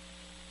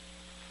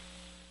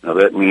 Now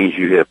that means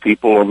you have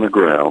people on the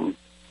ground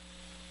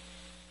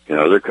in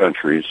other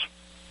countries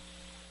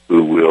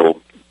who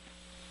will,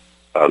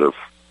 out of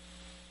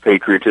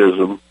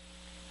patriotism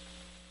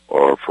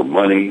or for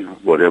money,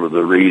 whatever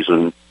the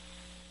reason,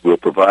 will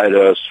provide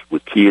us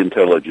with key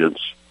intelligence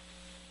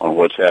on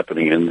what's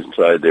happening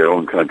inside their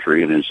own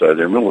country and inside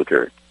their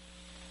military.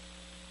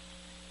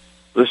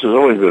 This has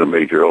always been a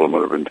major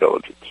element of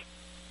intelligence.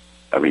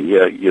 I mean,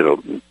 yeah,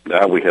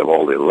 now we have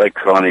all the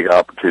electronic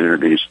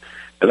opportunities,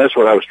 and that's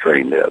what I was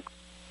trained at.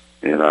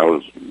 And I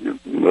was a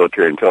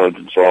military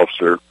intelligence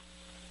officer.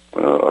 I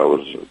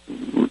was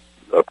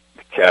a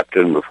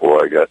captain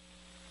before I got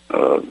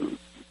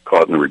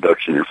caught in the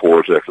reduction in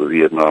force after the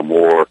Vietnam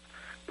War.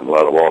 And a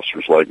lot of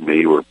officers like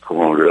me were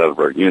promoted out of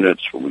our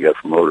units. When we got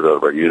promoted out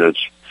of our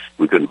units,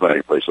 we couldn't find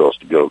any place else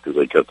to go because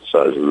they cut the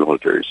size of the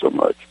military so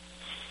much.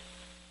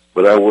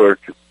 But I was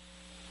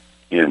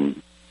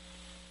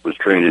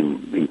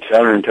trained in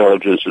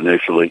counterintelligence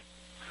initially,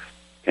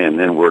 and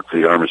then worked for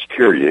the Army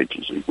Security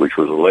Agency, which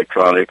was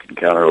electronic and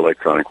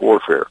counter-electronic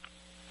warfare.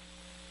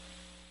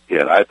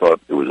 And I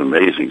thought it was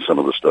amazing, some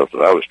of the stuff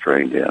that I was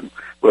trained in.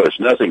 Well, it's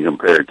nothing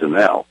compared to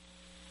now,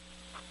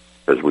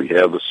 because we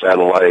have the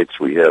satellites,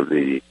 we have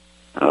the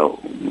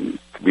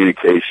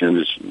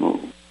communications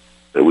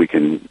that we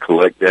can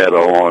collect data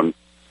on,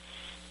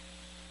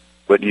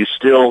 but you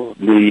still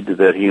need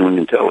that human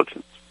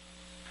intelligence.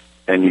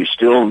 And you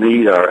still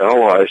need our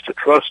allies to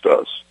trust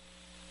us.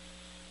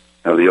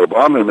 Now, the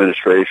Obama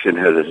administration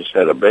has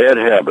had a bad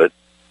habit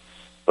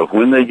of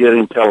when they get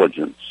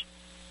intelligence,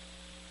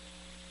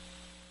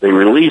 they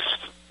release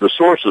the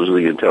sources of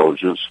the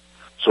intelligence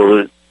so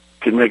that it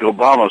can make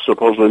Obama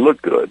supposedly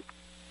look good.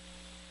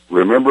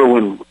 Remember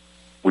when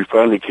we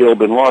finally killed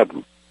bin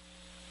Laden?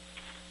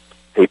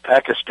 A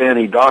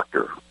Pakistani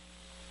doctor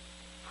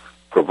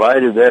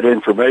provided that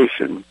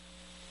information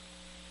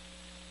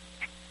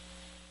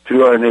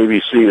to our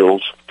Navy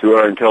SEALs, to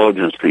our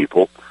intelligence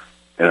people,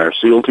 and our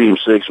SEAL Team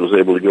 6 was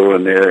able to go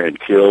in there and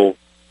kill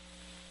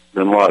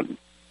bin Laden.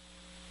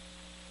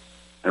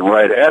 And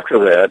right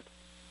after that,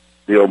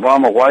 the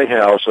Obama White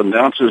House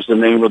announces the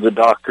name of the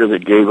doctor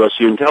that gave us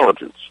the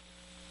intelligence.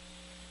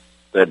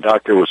 That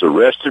doctor was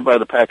arrested by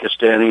the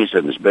Pakistanis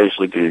and has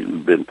basically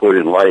been put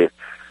in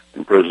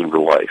prison for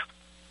life.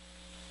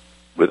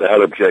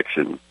 without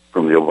objection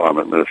from the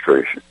Obama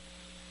administration.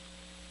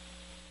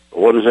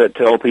 What does that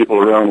tell people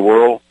around the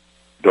world?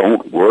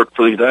 Don't work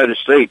for the United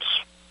States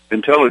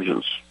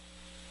intelligence.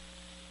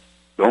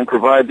 Don't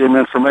provide them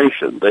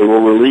information. They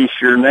will release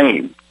your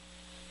name.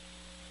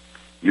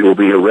 You will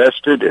be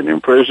arrested and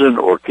imprisoned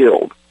or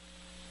killed.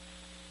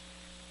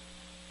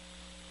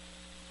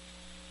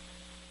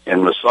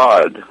 And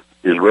Mossad,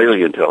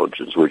 Israeli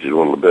intelligence, which is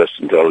one of the best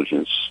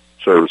intelligence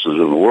services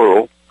in the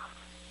world,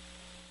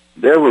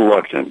 they're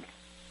reluctant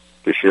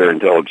to share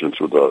intelligence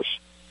with us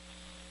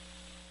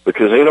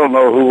because they don't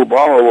know who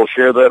Obama will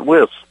share that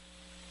with.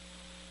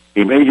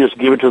 He may just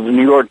give it to the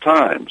New York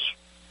Times,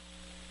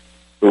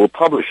 who will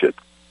publish it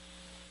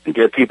and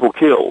get people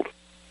killed.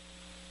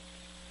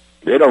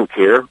 They don't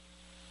care.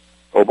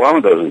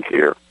 Obama doesn't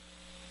care.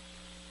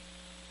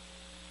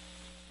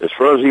 As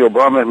far as the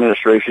Obama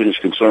administration is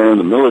concerned,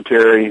 the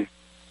military,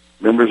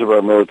 members of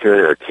our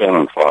military are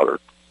cannon fodder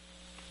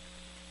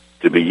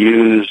to be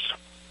used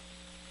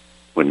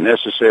when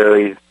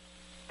necessary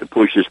to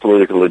push his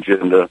political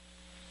agenda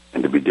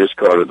and to be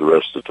discarded the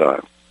rest of the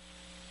time.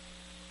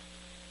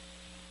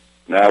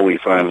 Now we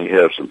finally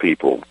have some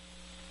people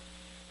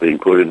being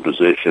put in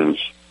positions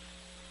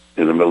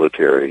in the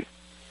military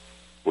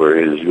where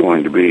it is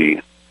going to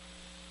be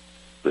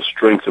the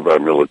strength of our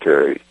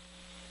military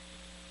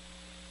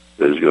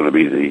that is going to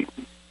be the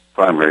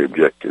primary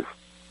objective.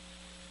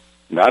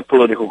 Not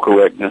political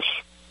correctness,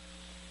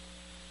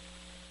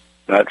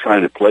 not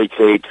trying to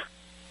placate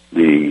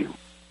the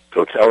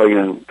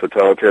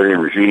totalitarian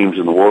regimes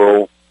in the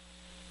world,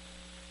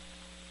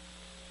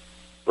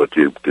 but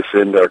to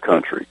defend our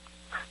country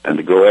and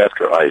to go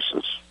after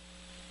ISIS,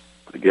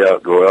 to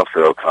go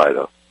after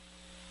Al-Qaeda,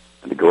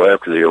 and to go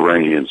after the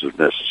Iranians if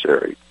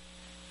necessary.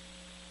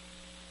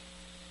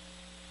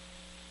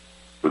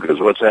 Because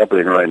what's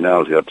happening right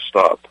now is you have to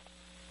stop.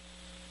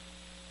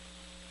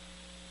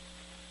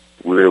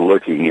 We're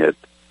looking at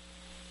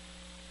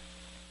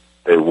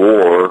a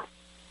war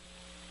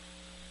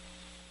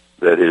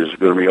that is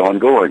going to be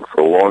ongoing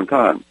for a long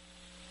time.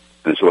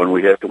 And it's one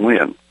we have to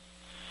win.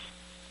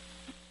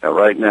 Now,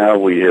 right now,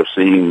 we have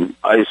seen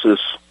ISIS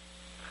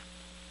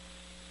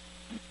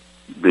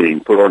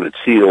being put on its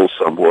heels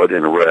somewhat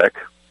in Iraq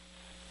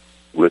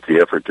with the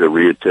effort to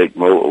retake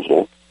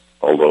Mosul,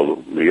 although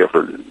the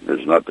effort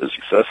has not been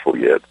successful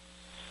yet.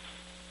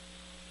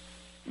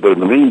 But in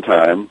the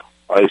meantime,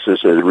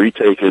 ISIS has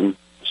retaken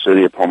the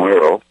city of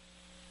Palmyra,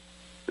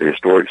 the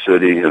historic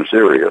city in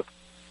Syria,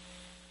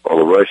 while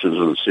the Russians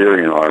and the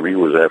Syrian army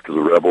was after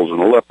the rebels in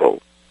Aleppo,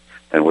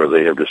 and where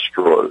they have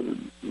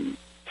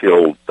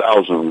killed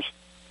thousands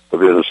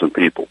of innocent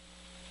people.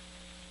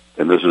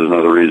 And this is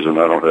another reason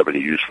I don't have any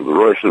use for the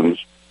Russians,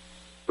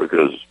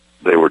 because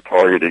they were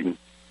targeting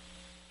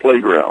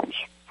playgrounds,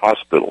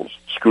 hospitals,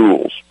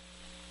 schools.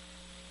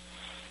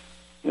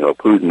 You know,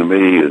 Putin to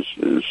me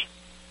is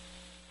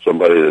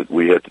somebody that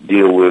we have to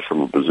deal with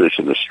from a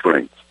position of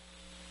strength.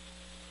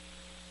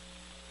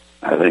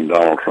 I think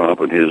Donald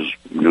Trump and his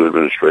new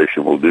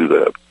administration will do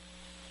that.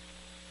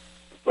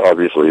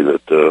 Obviously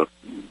that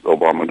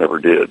Obama never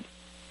did.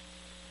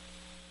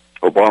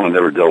 Obama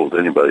never dealt with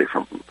anybody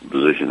from a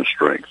position of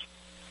strength.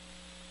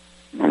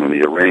 I mean,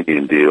 the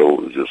Iranian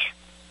deal is just,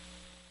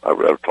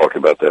 I've talked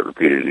about that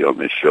repeatedly on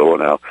this show,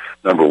 and how,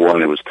 number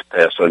one, it was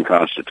passed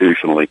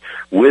unconstitutionally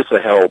with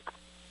the help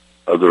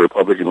of the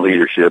Republican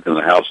leadership in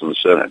the House and the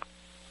Senate.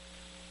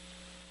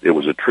 It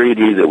was a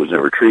treaty that was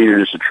never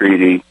treated as a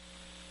treaty,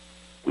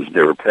 was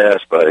never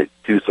passed by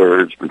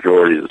two-thirds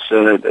majority of the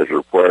Senate as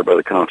required by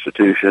the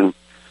Constitution,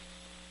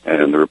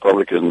 and the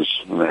Republicans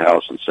in the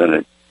House and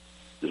Senate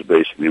just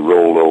basically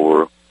rolled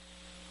over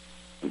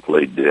and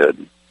played dead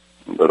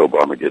and let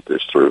Obama get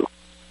this through.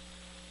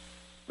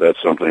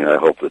 That's something I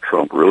hope that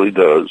Trump really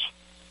does,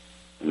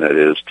 and that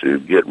is to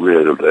get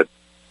rid of that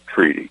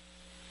treaty,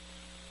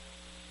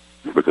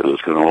 because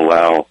it's going to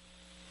allow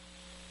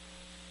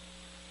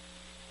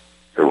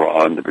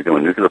Iran to become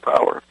a nuclear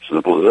power.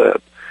 Simple as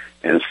that.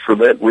 And it's for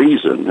that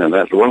reason, and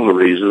that's one of the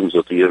reasons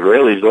that the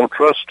Israelis don't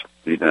trust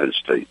the United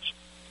States.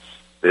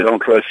 They don't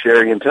trust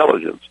sharing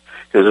intelligence.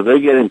 Because if they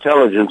get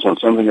intelligence on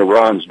something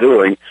Iran's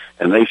doing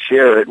and they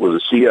share it with the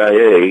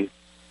CIA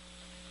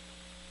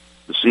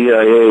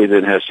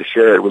then has to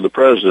share it with the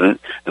president,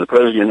 and the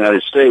president of the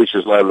United States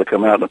is liable to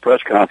come out in a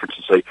press conference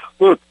and say,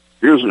 look,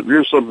 here's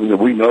something that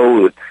we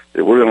know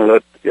that we're going to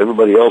let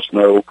everybody else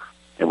know,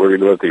 and we're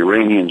going to let the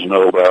Iranians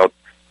know about,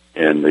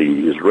 and the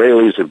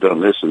Israelis have done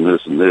this and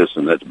this and this,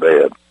 and that's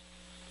bad.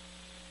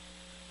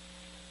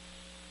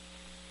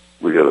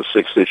 We got a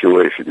sick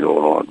situation going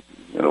on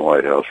in the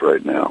White House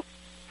right now.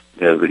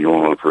 It has been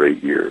going on for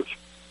 8 years.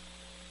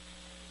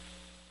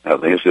 I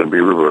think it's going to be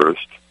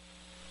reversed.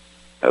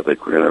 I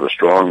think we're going to have a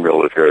strong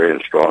military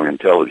and strong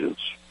intelligence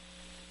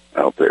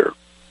out there.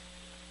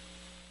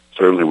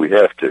 Certainly we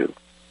have to,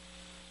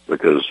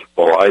 because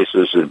while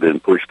ISIS has been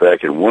pushed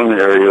back in one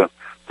area,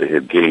 they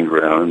have gained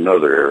ground in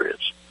other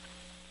areas.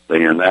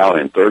 They are now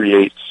in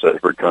 38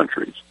 separate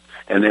countries.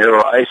 And there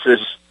are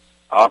ISIS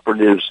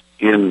operatives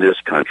in this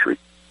country.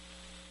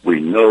 We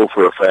know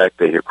for a fact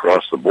they have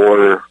crossed the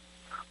border,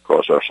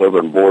 across our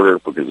southern border,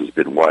 because it's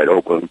been wide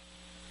open.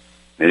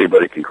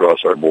 Anybody can cross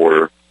our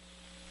border.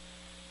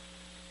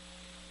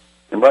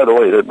 And by the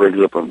way, that brings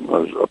up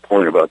a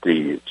point about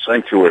the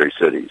sanctuary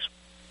cities.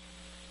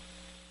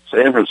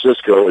 San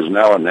Francisco has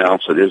now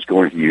announced that it's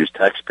going to use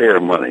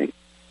taxpayer money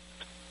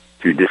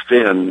to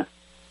defend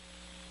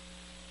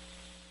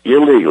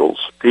illegals,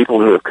 people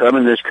who have come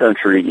in this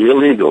country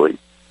illegally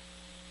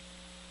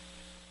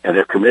and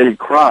have committed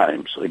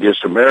crimes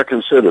against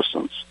American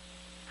citizens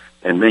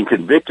and been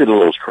convicted of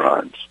those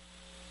crimes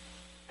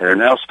and are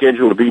now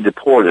scheduled to be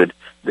deported.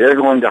 They're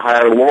going to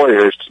hire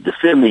lawyers to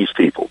defend these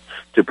people,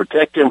 to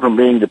protect them from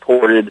being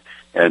deported,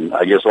 and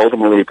I guess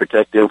ultimately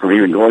protect them from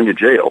even going to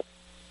jail.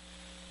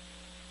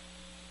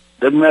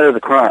 Doesn't matter the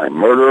crime,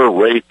 murder,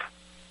 rape,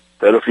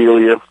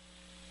 pedophilia,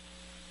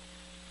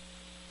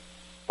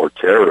 or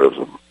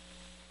terrorism.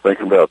 Think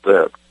about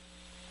that.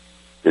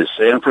 Is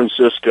San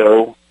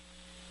Francisco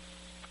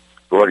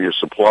going to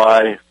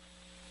supply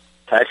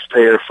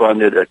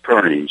taxpayer-funded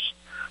attorneys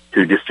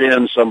to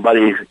defend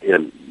somebody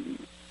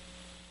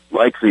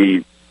like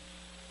the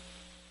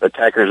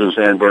attackers in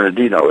San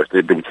Bernardino, if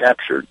they've been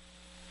captured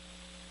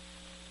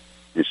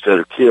instead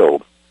of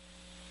killed,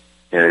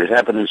 and it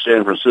happened in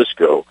San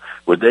Francisco,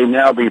 would they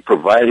now be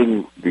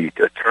providing the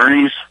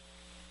attorneys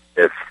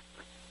at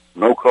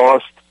no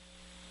cost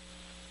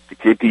to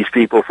keep these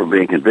people from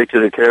being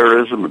convicted of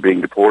terrorism and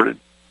being deported?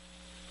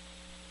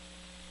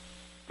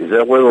 Is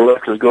that where the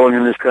left is going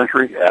in this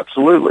country?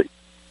 Absolutely.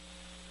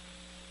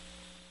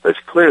 It's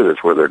clear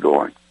that's where they're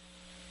going.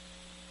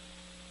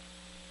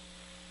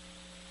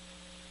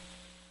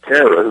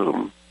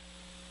 Terrorism,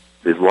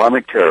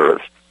 Islamic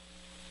terrorists,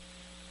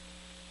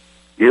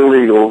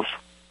 illegals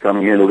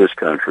coming into this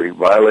country,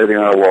 violating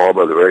our law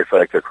by the very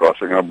fact they're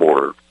crossing our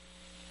border,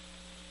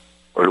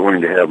 are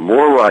going to have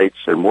more rights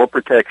and more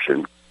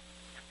protection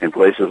in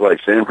places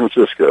like San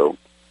Francisco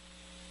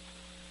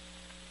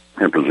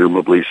and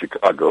presumably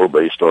Chicago,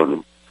 based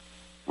on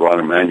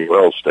Ron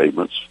Emanuel's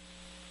statements,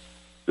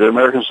 than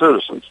American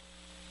citizens.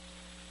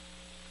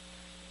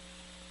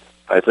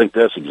 I think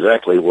that's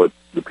exactly what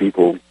the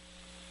people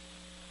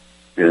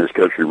in this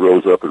country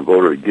rose up and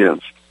voted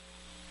against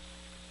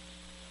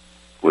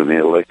when they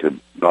elected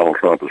Donald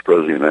Trump as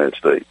President of the United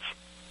States.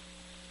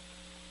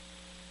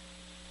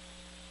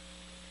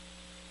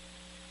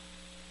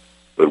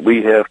 But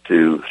we have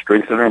to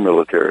strengthen our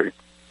military,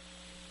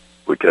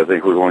 which I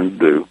think we're going to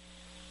do.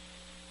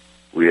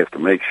 We have to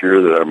make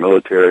sure that our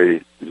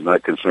military is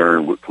not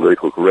concerned with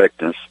political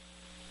correctness,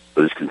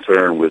 but is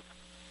concerned with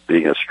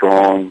being a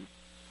strong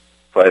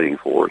fighting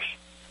force.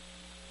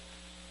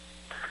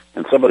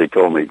 And somebody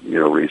told me,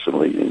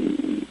 recently, a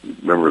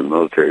member of the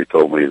military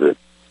told me that,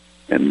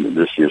 and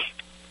this just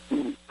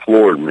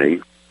floored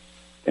me,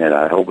 and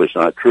I hope it's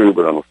not true,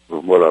 but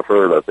from what I've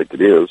heard, I think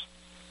it is,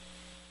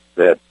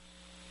 that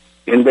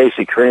in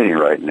basic training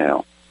right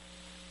now,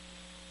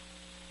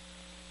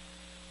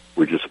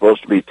 which is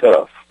supposed to be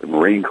tough, the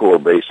Marine Corps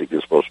basic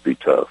is supposed to be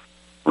tough,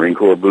 Marine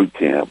Corps boot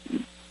camp,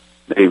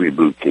 Navy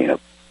boot camp,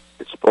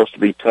 it's supposed to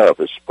be tough,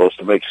 it's supposed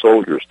to make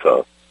soldiers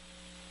tough,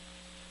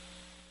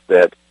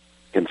 that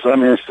in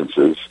some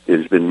instances, it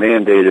has been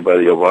mandated by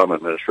the Obama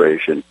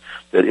administration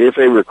that if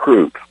a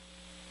recruit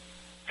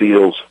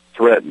feels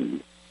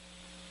threatened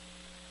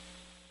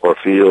or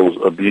feels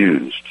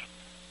abused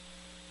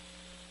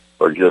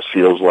or just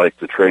feels like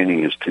the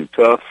training is too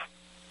tough,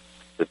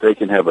 that they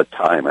can have a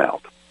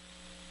timeout.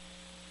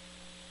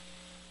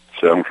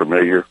 Sound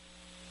familiar?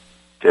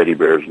 Teddy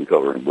bears and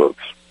coloring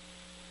books.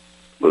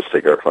 Let's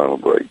take our final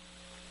break.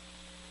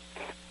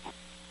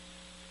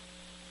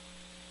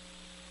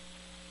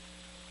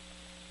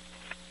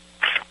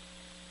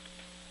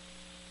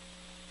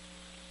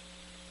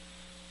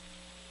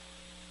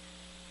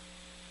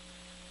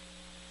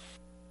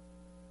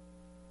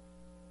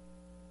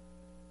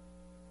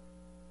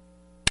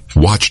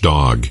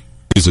 Watchdog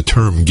is a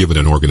term given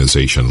an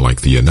organization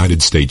like the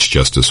United States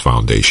Justice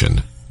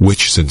Foundation,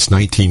 which since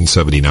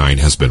 1979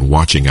 has been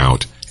watching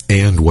out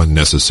and, when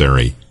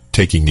necessary,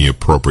 taking the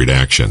appropriate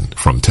action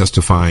from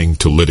testifying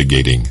to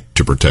litigating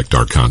to protect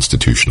our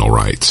constitutional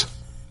rights.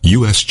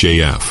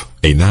 USJF,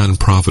 a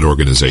non-profit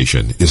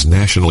organization, is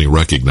nationally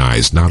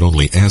recognized not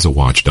only as a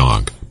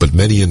watchdog, but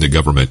many in the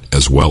government,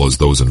 as well as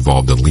those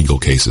involved in legal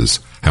cases,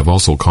 have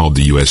also called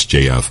the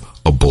USJF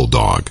a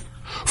bulldog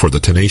for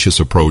the tenacious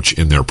approach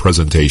in their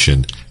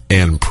presentation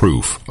and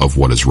proof of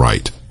what is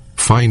right.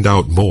 Find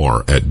out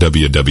more at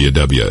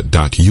www.usjf.net.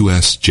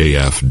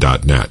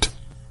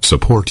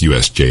 Support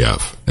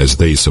USJF as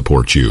they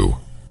support you.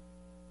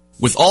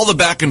 With all the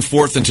back and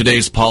forth in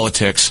today's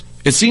politics,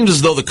 it seems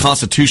as though the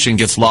Constitution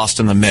gets lost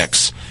in the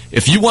mix.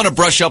 If you want to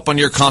brush up on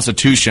your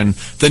Constitution,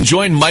 then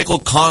join Michael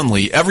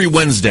Conley every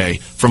Wednesday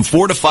from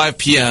 4 to 5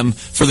 p.m.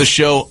 for the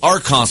show Our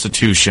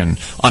Constitution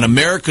on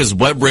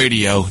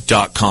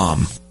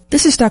americaswebradio.com.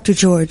 This is Dr.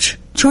 George.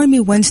 Join me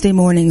Wednesday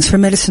mornings for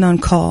Medicine on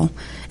Call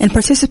and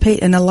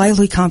participate in a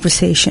lively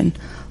conversation.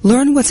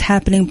 Learn what's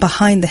happening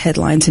behind the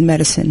headlines in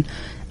medicine.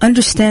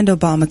 Understand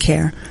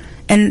Obamacare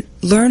and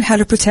learn how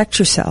to protect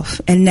yourself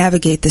and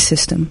navigate the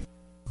system.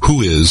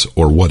 Who is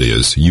or what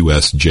is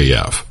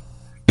USJF?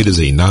 It is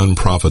a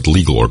non-profit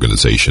legal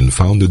organization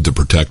founded to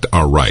protect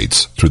our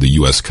rights through the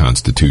U.S.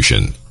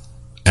 Constitution.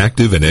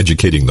 Active in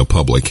educating the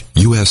public,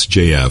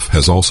 USJF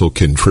has also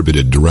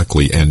contributed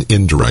directly and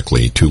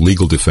indirectly to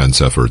legal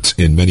defense efforts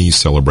in many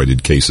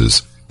celebrated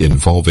cases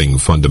involving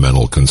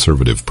fundamental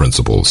conservative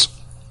principles.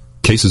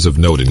 Cases of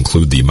note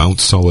include the Mount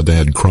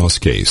Soledad Cross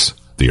case,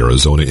 the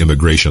Arizona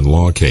immigration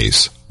law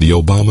case, the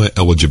Obama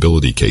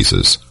eligibility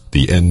cases,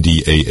 the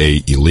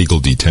NDAA illegal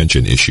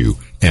detention issue,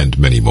 and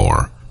many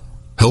more.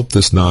 Help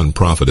this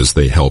nonprofit as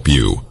they help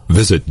you.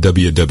 Visit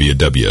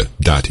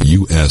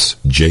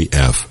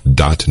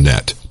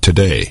www.usjf.net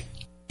today.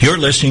 You're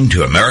listening to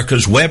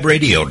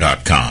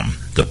AmericasWebRadio.com,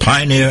 the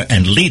pioneer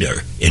and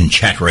leader in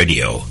chat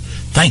radio.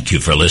 Thank you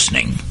for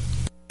listening.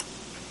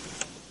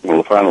 Well,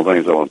 the final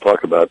things I want to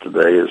talk about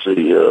today is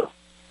the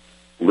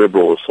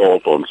liberal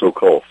assault on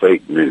so-called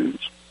fake news.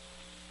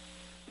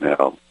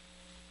 Now,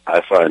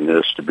 I find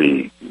this to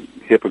be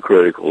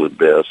hypocritical at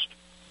best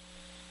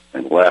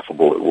and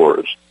laughable at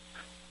worst,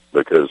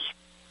 because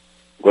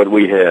what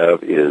we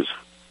have is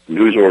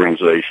news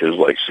organizations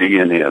like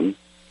CNN,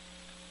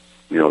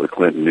 the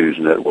Clinton News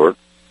Network,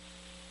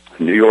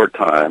 New York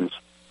Times,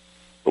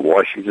 the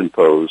Washington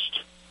Post,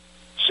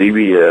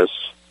 CBS,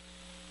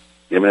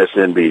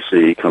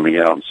 MSNBC coming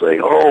out and saying,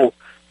 oh,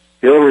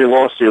 Hillary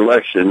lost the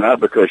election not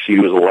because she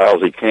was a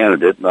lousy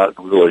candidate, not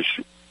because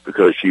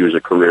she was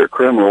a career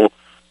criminal,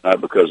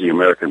 not because the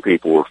American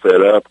people were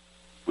fed up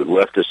with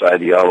leftist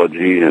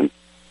ideology and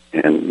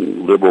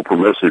liberal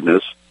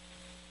permissiveness,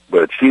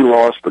 but she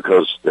lost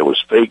because there was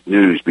fake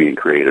news being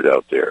created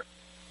out there.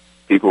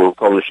 People were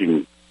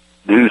publishing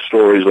news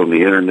stories on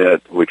the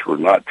Internet which were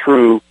not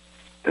true,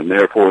 and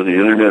therefore the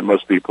Internet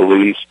must be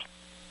policed.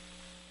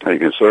 And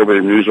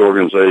conservative news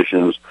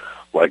organizations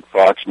like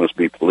Fox must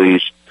be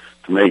policed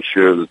to make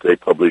sure that they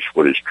publish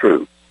what is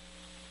true.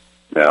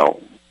 Now,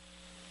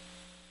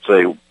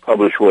 say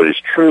publish what is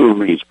true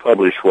means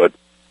publish what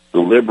the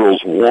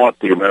liberals want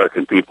the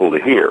American people to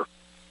hear,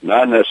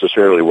 not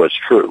necessarily what's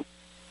true.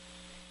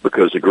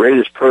 Because the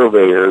greatest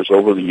purveyors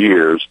over the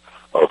years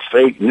of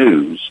fake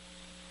news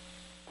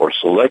or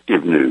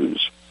selective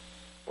news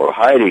or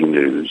hiding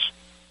news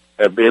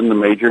have been the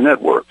major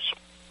networks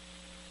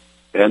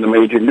and the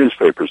major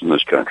newspapers in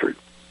this country.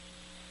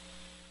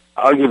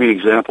 I'll give you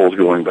examples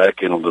going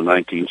back into the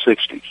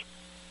 1960s.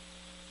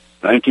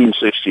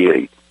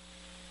 1968,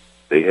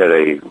 they had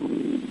a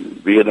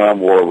Vietnam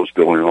War was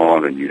going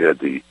on, and you had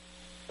the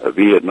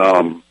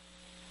Vietnam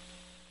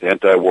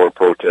anti-war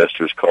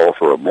protesters call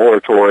for a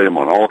moratorium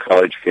on all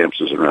college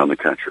campuses around the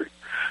country.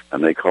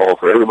 And they called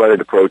for everybody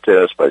to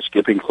protest by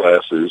skipping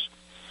classes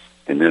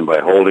and then by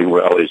holding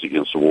rallies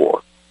against the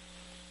war.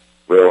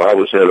 Well, I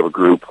was head of a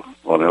group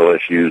on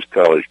LSU's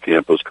college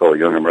campus called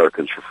Young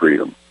Americans for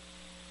Freedom.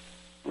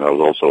 And I was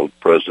also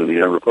president of the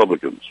Young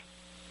Republicans.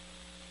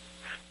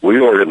 We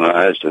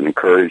organized and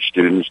encouraged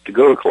students to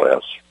go to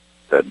class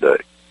that day.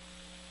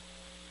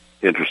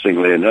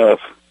 Interestingly enough,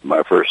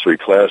 my first three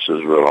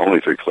classes, well, only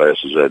three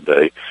classes that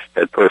day,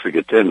 had perfect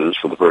attendance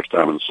for the first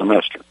time in the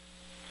semester.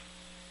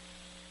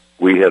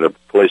 We had a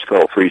place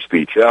called Free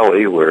Speech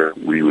Alley where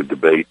we would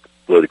debate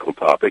political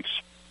topics,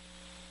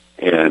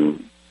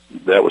 and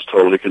that was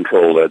totally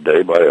controlled that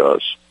day by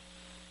us.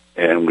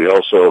 And we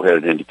also had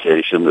an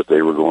indication that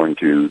they were going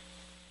to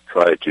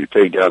try to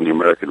take down the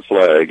American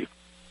flag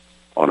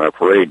on our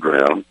parade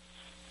ground.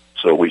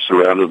 So we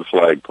surrounded the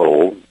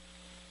flagpole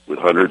with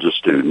hundreds of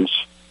students,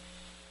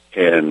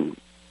 and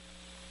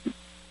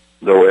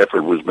no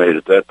effort was made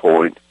at that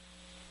point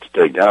to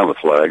take down the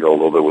flag,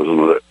 although there was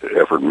an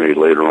effort made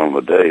later on in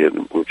the day,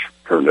 which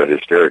turned out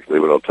hysterically,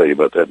 but I'll tell you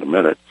about that in a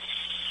minute.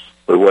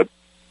 But what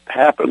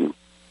happened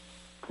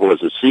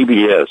was that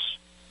CBS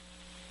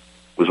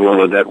was one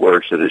of the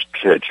networks that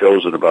had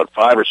chosen about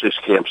 5 or 6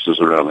 campuses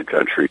around the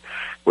country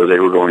where they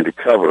were going to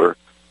cover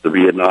the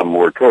Vietnam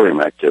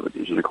moratorium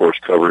activities, and of course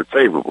cover it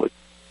favorably,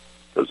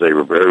 because they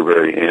were very,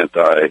 very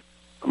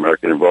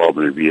anti-American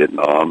involvement in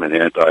Vietnam and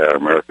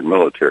anti-American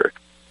military.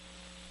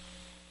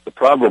 The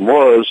problem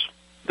was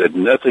that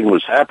nothing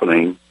was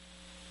happening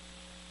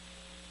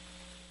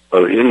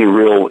of any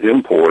real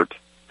import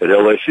at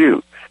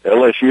LSU.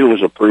 LSU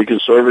was a pretty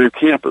conservative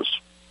campus.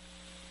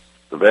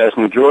 The vast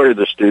majority of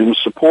the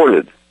students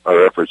supported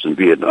our efforts in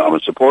Vietnam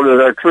and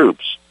supported our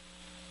troops.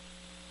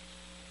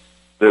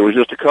 There was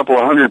just a couple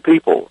of hundred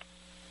people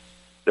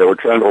that were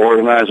trying to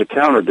organize a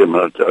counter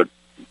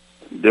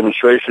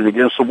demonstration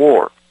against the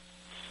war.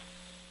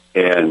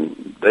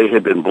 And they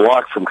had been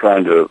blocked from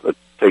trying to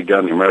take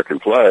down the American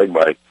flag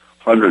by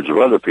hundreds of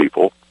other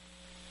people,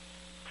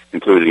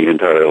 including the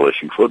entire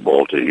LSU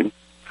football team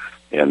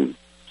and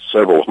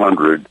several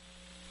hundred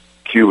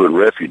Cuban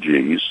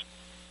refugees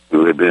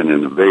who had been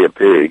in the Bay of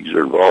Pigs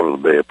or involved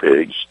in the Bay of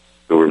Pigs,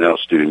 who were now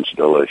students at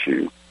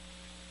LSU.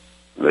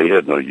 They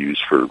had no use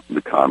for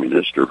the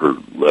communists or for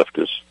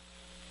leftists.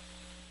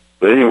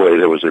 But anyway,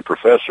 there was a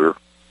professor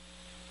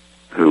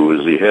who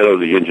was the head of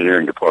the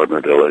engineering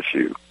department at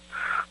LSU,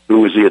 who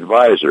was the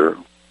advisor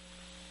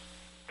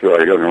to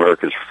our Young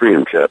Americans for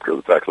Freedom chapter,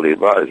 the faculty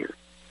advisor.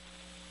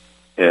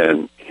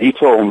 And he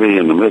told me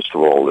in the midst of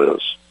all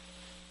this,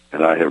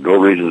 and I have no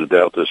reason to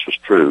doubt this was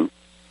true,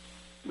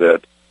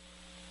 that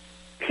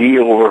he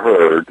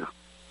overheard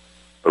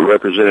a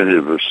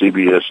representative of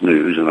CBS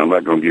News, and I'm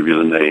not going to give you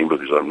the name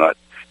because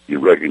you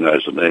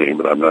recognize the name,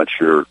 but I'm not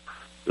sure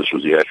this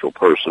was the actual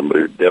person, but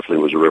it definitely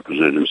was a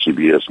representative of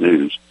CBS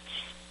News,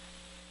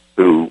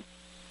 who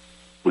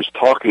was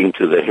talking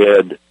to the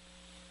head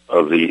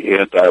of the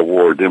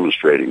anti-war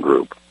demonstrating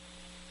group.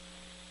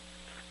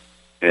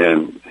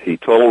 And he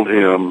told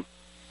him,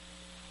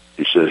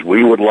 he says,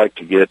 we would like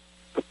to get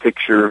a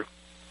picture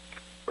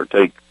or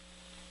take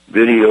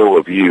video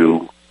of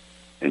you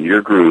and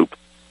your group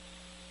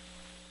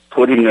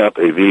putting up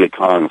a Viet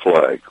Cong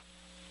flag.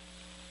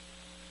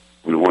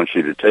 We want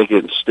you to take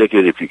it and stick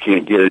it. If you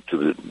can't get it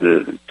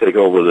to take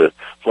over the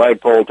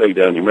flagpole, take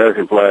down the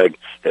American flag,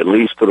 at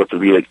least put up the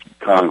Viet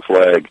Cong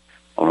flag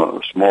on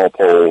a small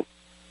pole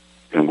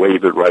and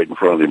wave it right in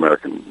front of the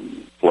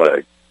American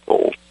flag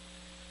pole.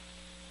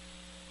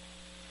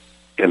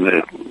 And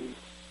then,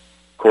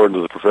 according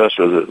to the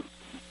professor, the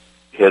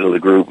head of the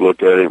group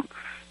looked at him,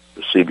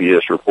 the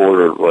CBS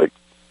reporter, like,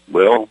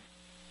 well,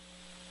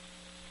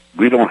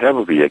 we don't have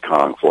a Viet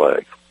Cong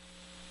flag.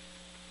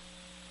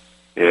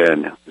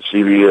 And the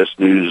CBS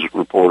News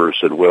reporter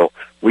said, well,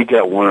 we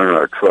got one in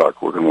our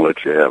truck. We're going to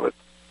let you have it.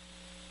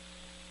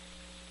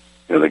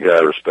 And the guy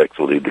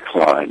respectfully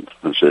declined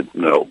and said,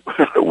 no,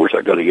 we're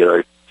not going to get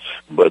our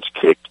butts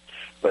kicked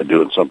by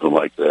doing something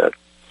like that.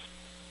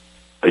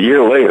 A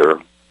year later,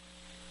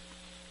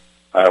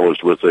 I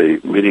was with a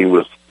meeting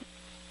with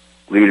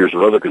leaders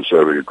of other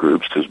conservative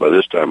groups, because by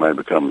this time I had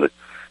become the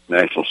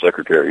National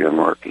Secretary of Young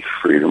Americans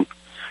for Freedom.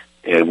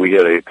 And we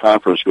had a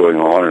conference going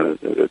on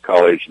at a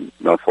college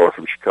not far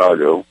from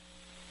Chicago.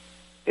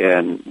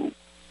 And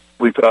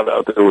we found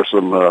out there were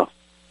some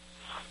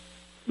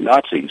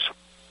Nazis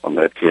on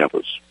that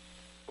campus,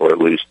 or at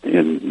least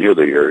near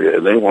the area,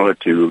 and they wanted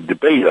to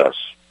debate us.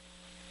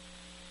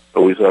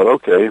 So we thought,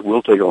 okay,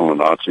 we'll take on the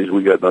Nazis.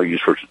 We got no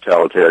use for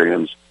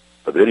totalitarians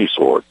of any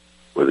sort,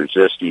 whether it's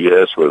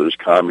SDS, whether it's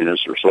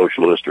communists or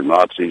socialists or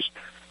Nazis.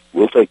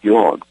 We'll take you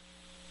on.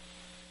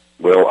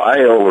 Well, I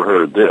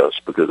overheard this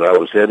because I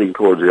was heading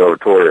towards the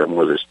auditorium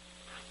where this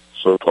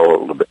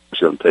so-called debate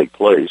was going to take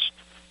place,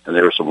 and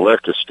there were some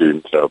leftist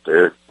students out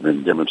there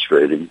and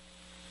demonstrating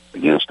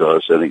against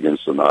us and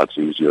against the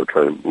Nazis,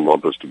 trying to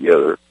lump us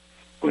together,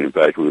 when in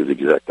fact we were the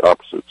exact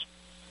opposites.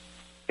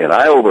 And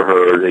I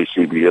overheard a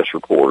CBS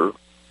reporter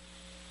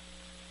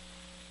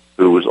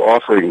who was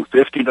offering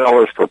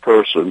 $50 per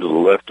person to the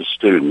leftist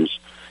students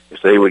if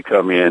they would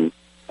come in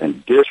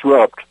and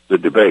disrupt the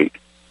debate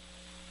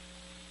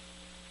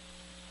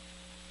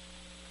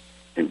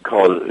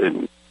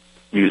and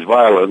use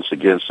violence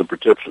against the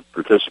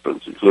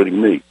participants,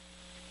 including me.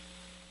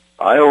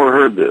 I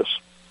overheard this.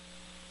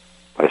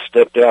 I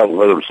stepped out and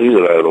let them see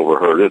that I had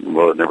overheard it, and,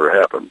 well, it never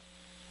happened.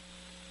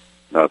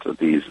 Not that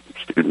these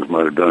students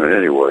might have done it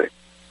anyway.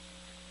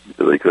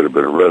 They could have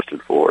been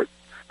arrested for it.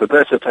 But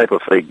that's the type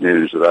of fake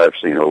news that I've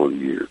seen over the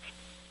years,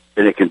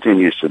 and it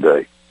continues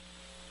today.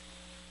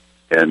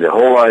 And the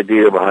whole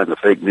idea behind the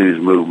fake news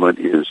movement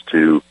is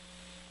to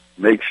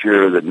make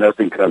sure that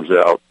nothing comes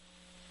out,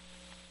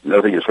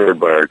 nothing is heard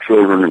by our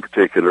children in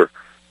particular,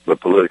 but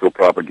political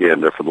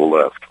propaganda for the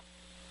left.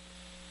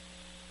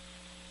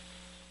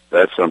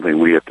 That's something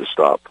we have to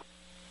stop.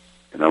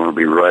 And I'm going to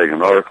be writing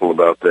an article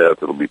about that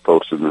that'll be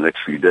posted in the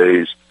next few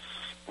days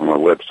on my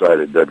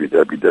website at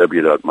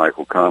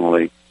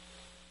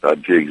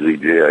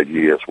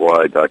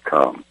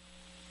www.michaelconnelly.jigsy.com.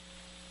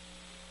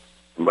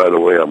 And by the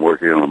way, I'm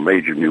working on a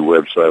major new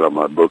website on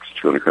my books.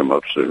 It's going to come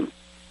up soon.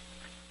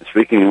 And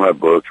speaking of my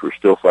books, we're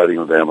still fighting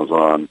with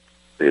Amazon.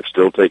 They have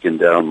still taken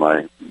down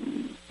my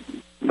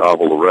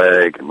novel, The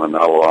Rag, and my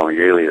novel,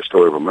 Amigale, A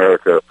Story of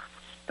America,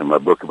 and my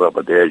book about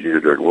my dad's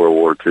unit during World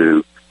War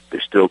II.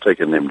 They've still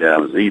taken them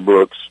down as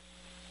e-books.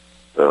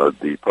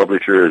 The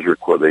publisher has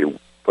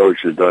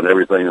done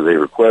everything that they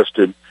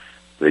requested.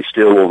 They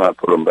still will not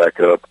put them back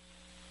up.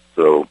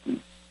 So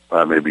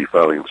I may be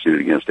filing a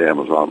suit against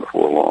Amazon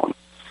before long.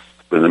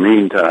 But in the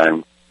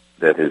meantime,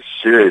 that has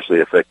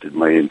seriously affected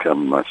my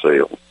income and my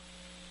sales.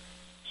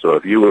 So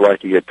if you would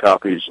like to get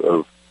copies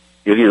of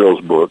any of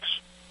those books,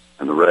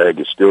 and The Rag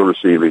is still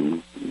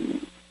receiving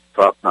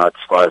top-notch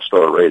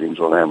 5-star ratings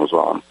on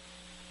Amazon,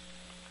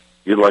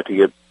 you'd like to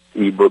get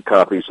e-book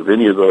copies of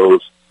any of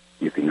those,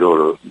 you can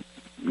go to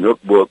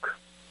Nook Book,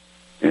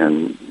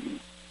 and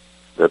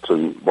that's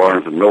a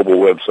Barnes & Noble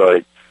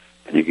website,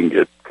 and you can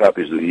get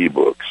copies of the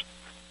e-books.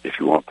 If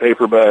you want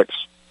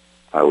paperbacks,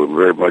 I would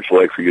very much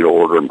like for you to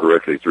order them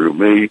directly through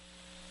me.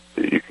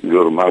 You can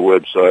go to my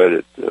website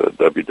at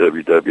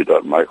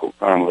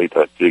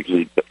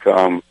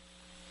www.michaelconnelly.jigsy.com.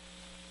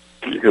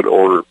 You could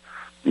order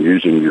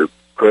using your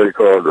credit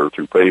card or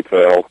through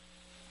PayPal.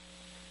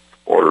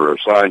 Order a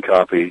signed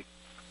copy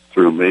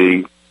through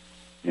me,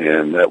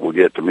 and that will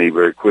get to me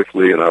very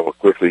quickly, and I will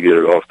quickly get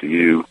it off to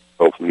you,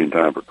 hopefully in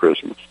time for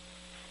Christmas.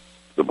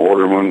 The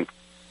Borderman,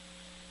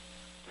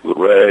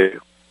 LeRae.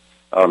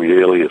 I'm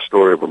Yaley, A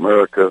Story of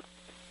America.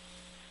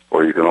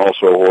 Or you can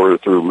also order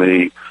through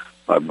me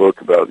my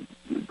book about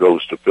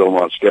Ghost of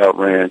Philmont Scout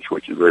Ranch,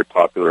 which is very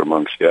popular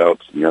among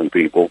scouts and young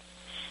people.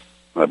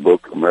 My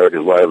book,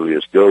 America's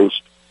Liveliest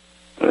Ghost,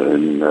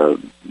 and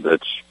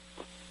that's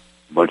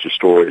a bunch of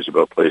stories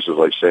about places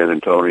like San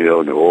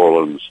Antonio, New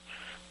Orleans,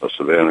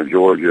 Savannah,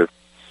 Georgia,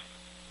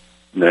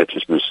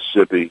 Natchez,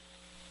 Mississippi.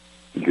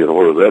 You can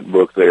order that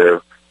book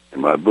there.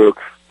 And my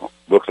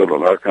booklet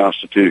on our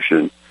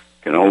Constitution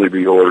can only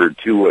be ordered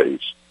two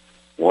ways.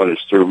 One is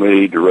through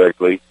me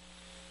directly.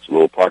 It's a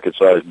little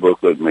pocket-sized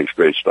booklet. It makes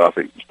great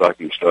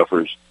stocking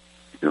stuffers.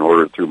 You can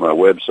order it through my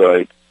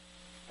website,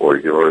 or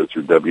you can order it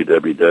through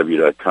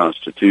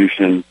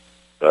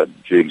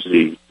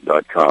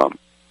www.constitution.jigsy.com.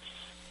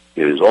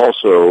 It is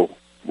also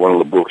one of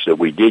the books that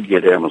we did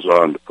get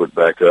Amazon to put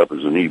back up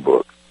as an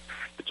e-book.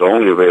 It's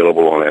only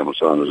available on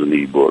Amazon as an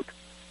e-book,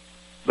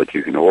 but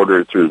you can order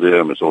it through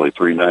them. It's only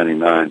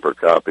 $3.99 per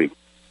copy.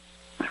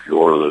 If you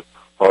order the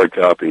hard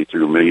copy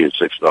through me, it's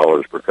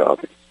 $6 per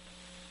copy.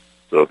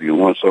 So if you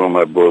want some of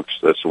my books,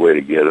 that's the way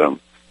to get them.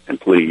 And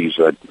please,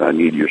 I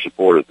need your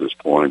support at this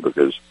point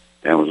because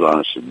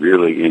Amazon is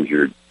severely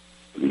injured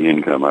with the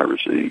income I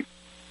receive.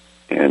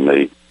 And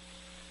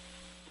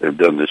they've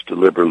done this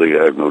deliberately.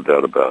 I have no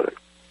doubt about it.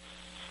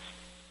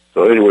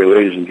 So anyway,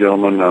 ladies and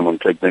gentlemen, I'm going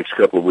to take the next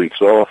couple of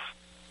weeks off.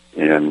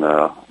 And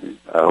I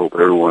hope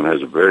everyone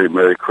has a very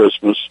Merry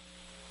Christmas.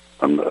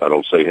 I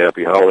don't say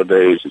Happy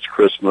Holidays. It's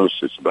Christmas.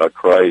 It's about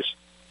Christ.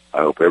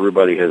 I hope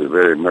everybody has a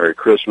very Merry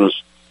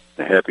Christmas,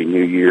 a Happy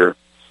New Year,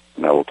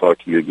 and I will talk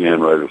to you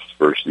again right at the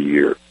first of the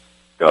year.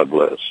 God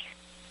bless.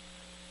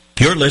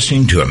 You're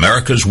listening to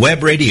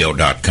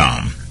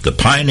AmericasWebRadio.com, the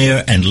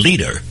pioneer and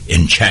leader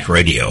in chat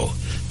radio.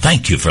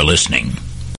 Thank you for listening.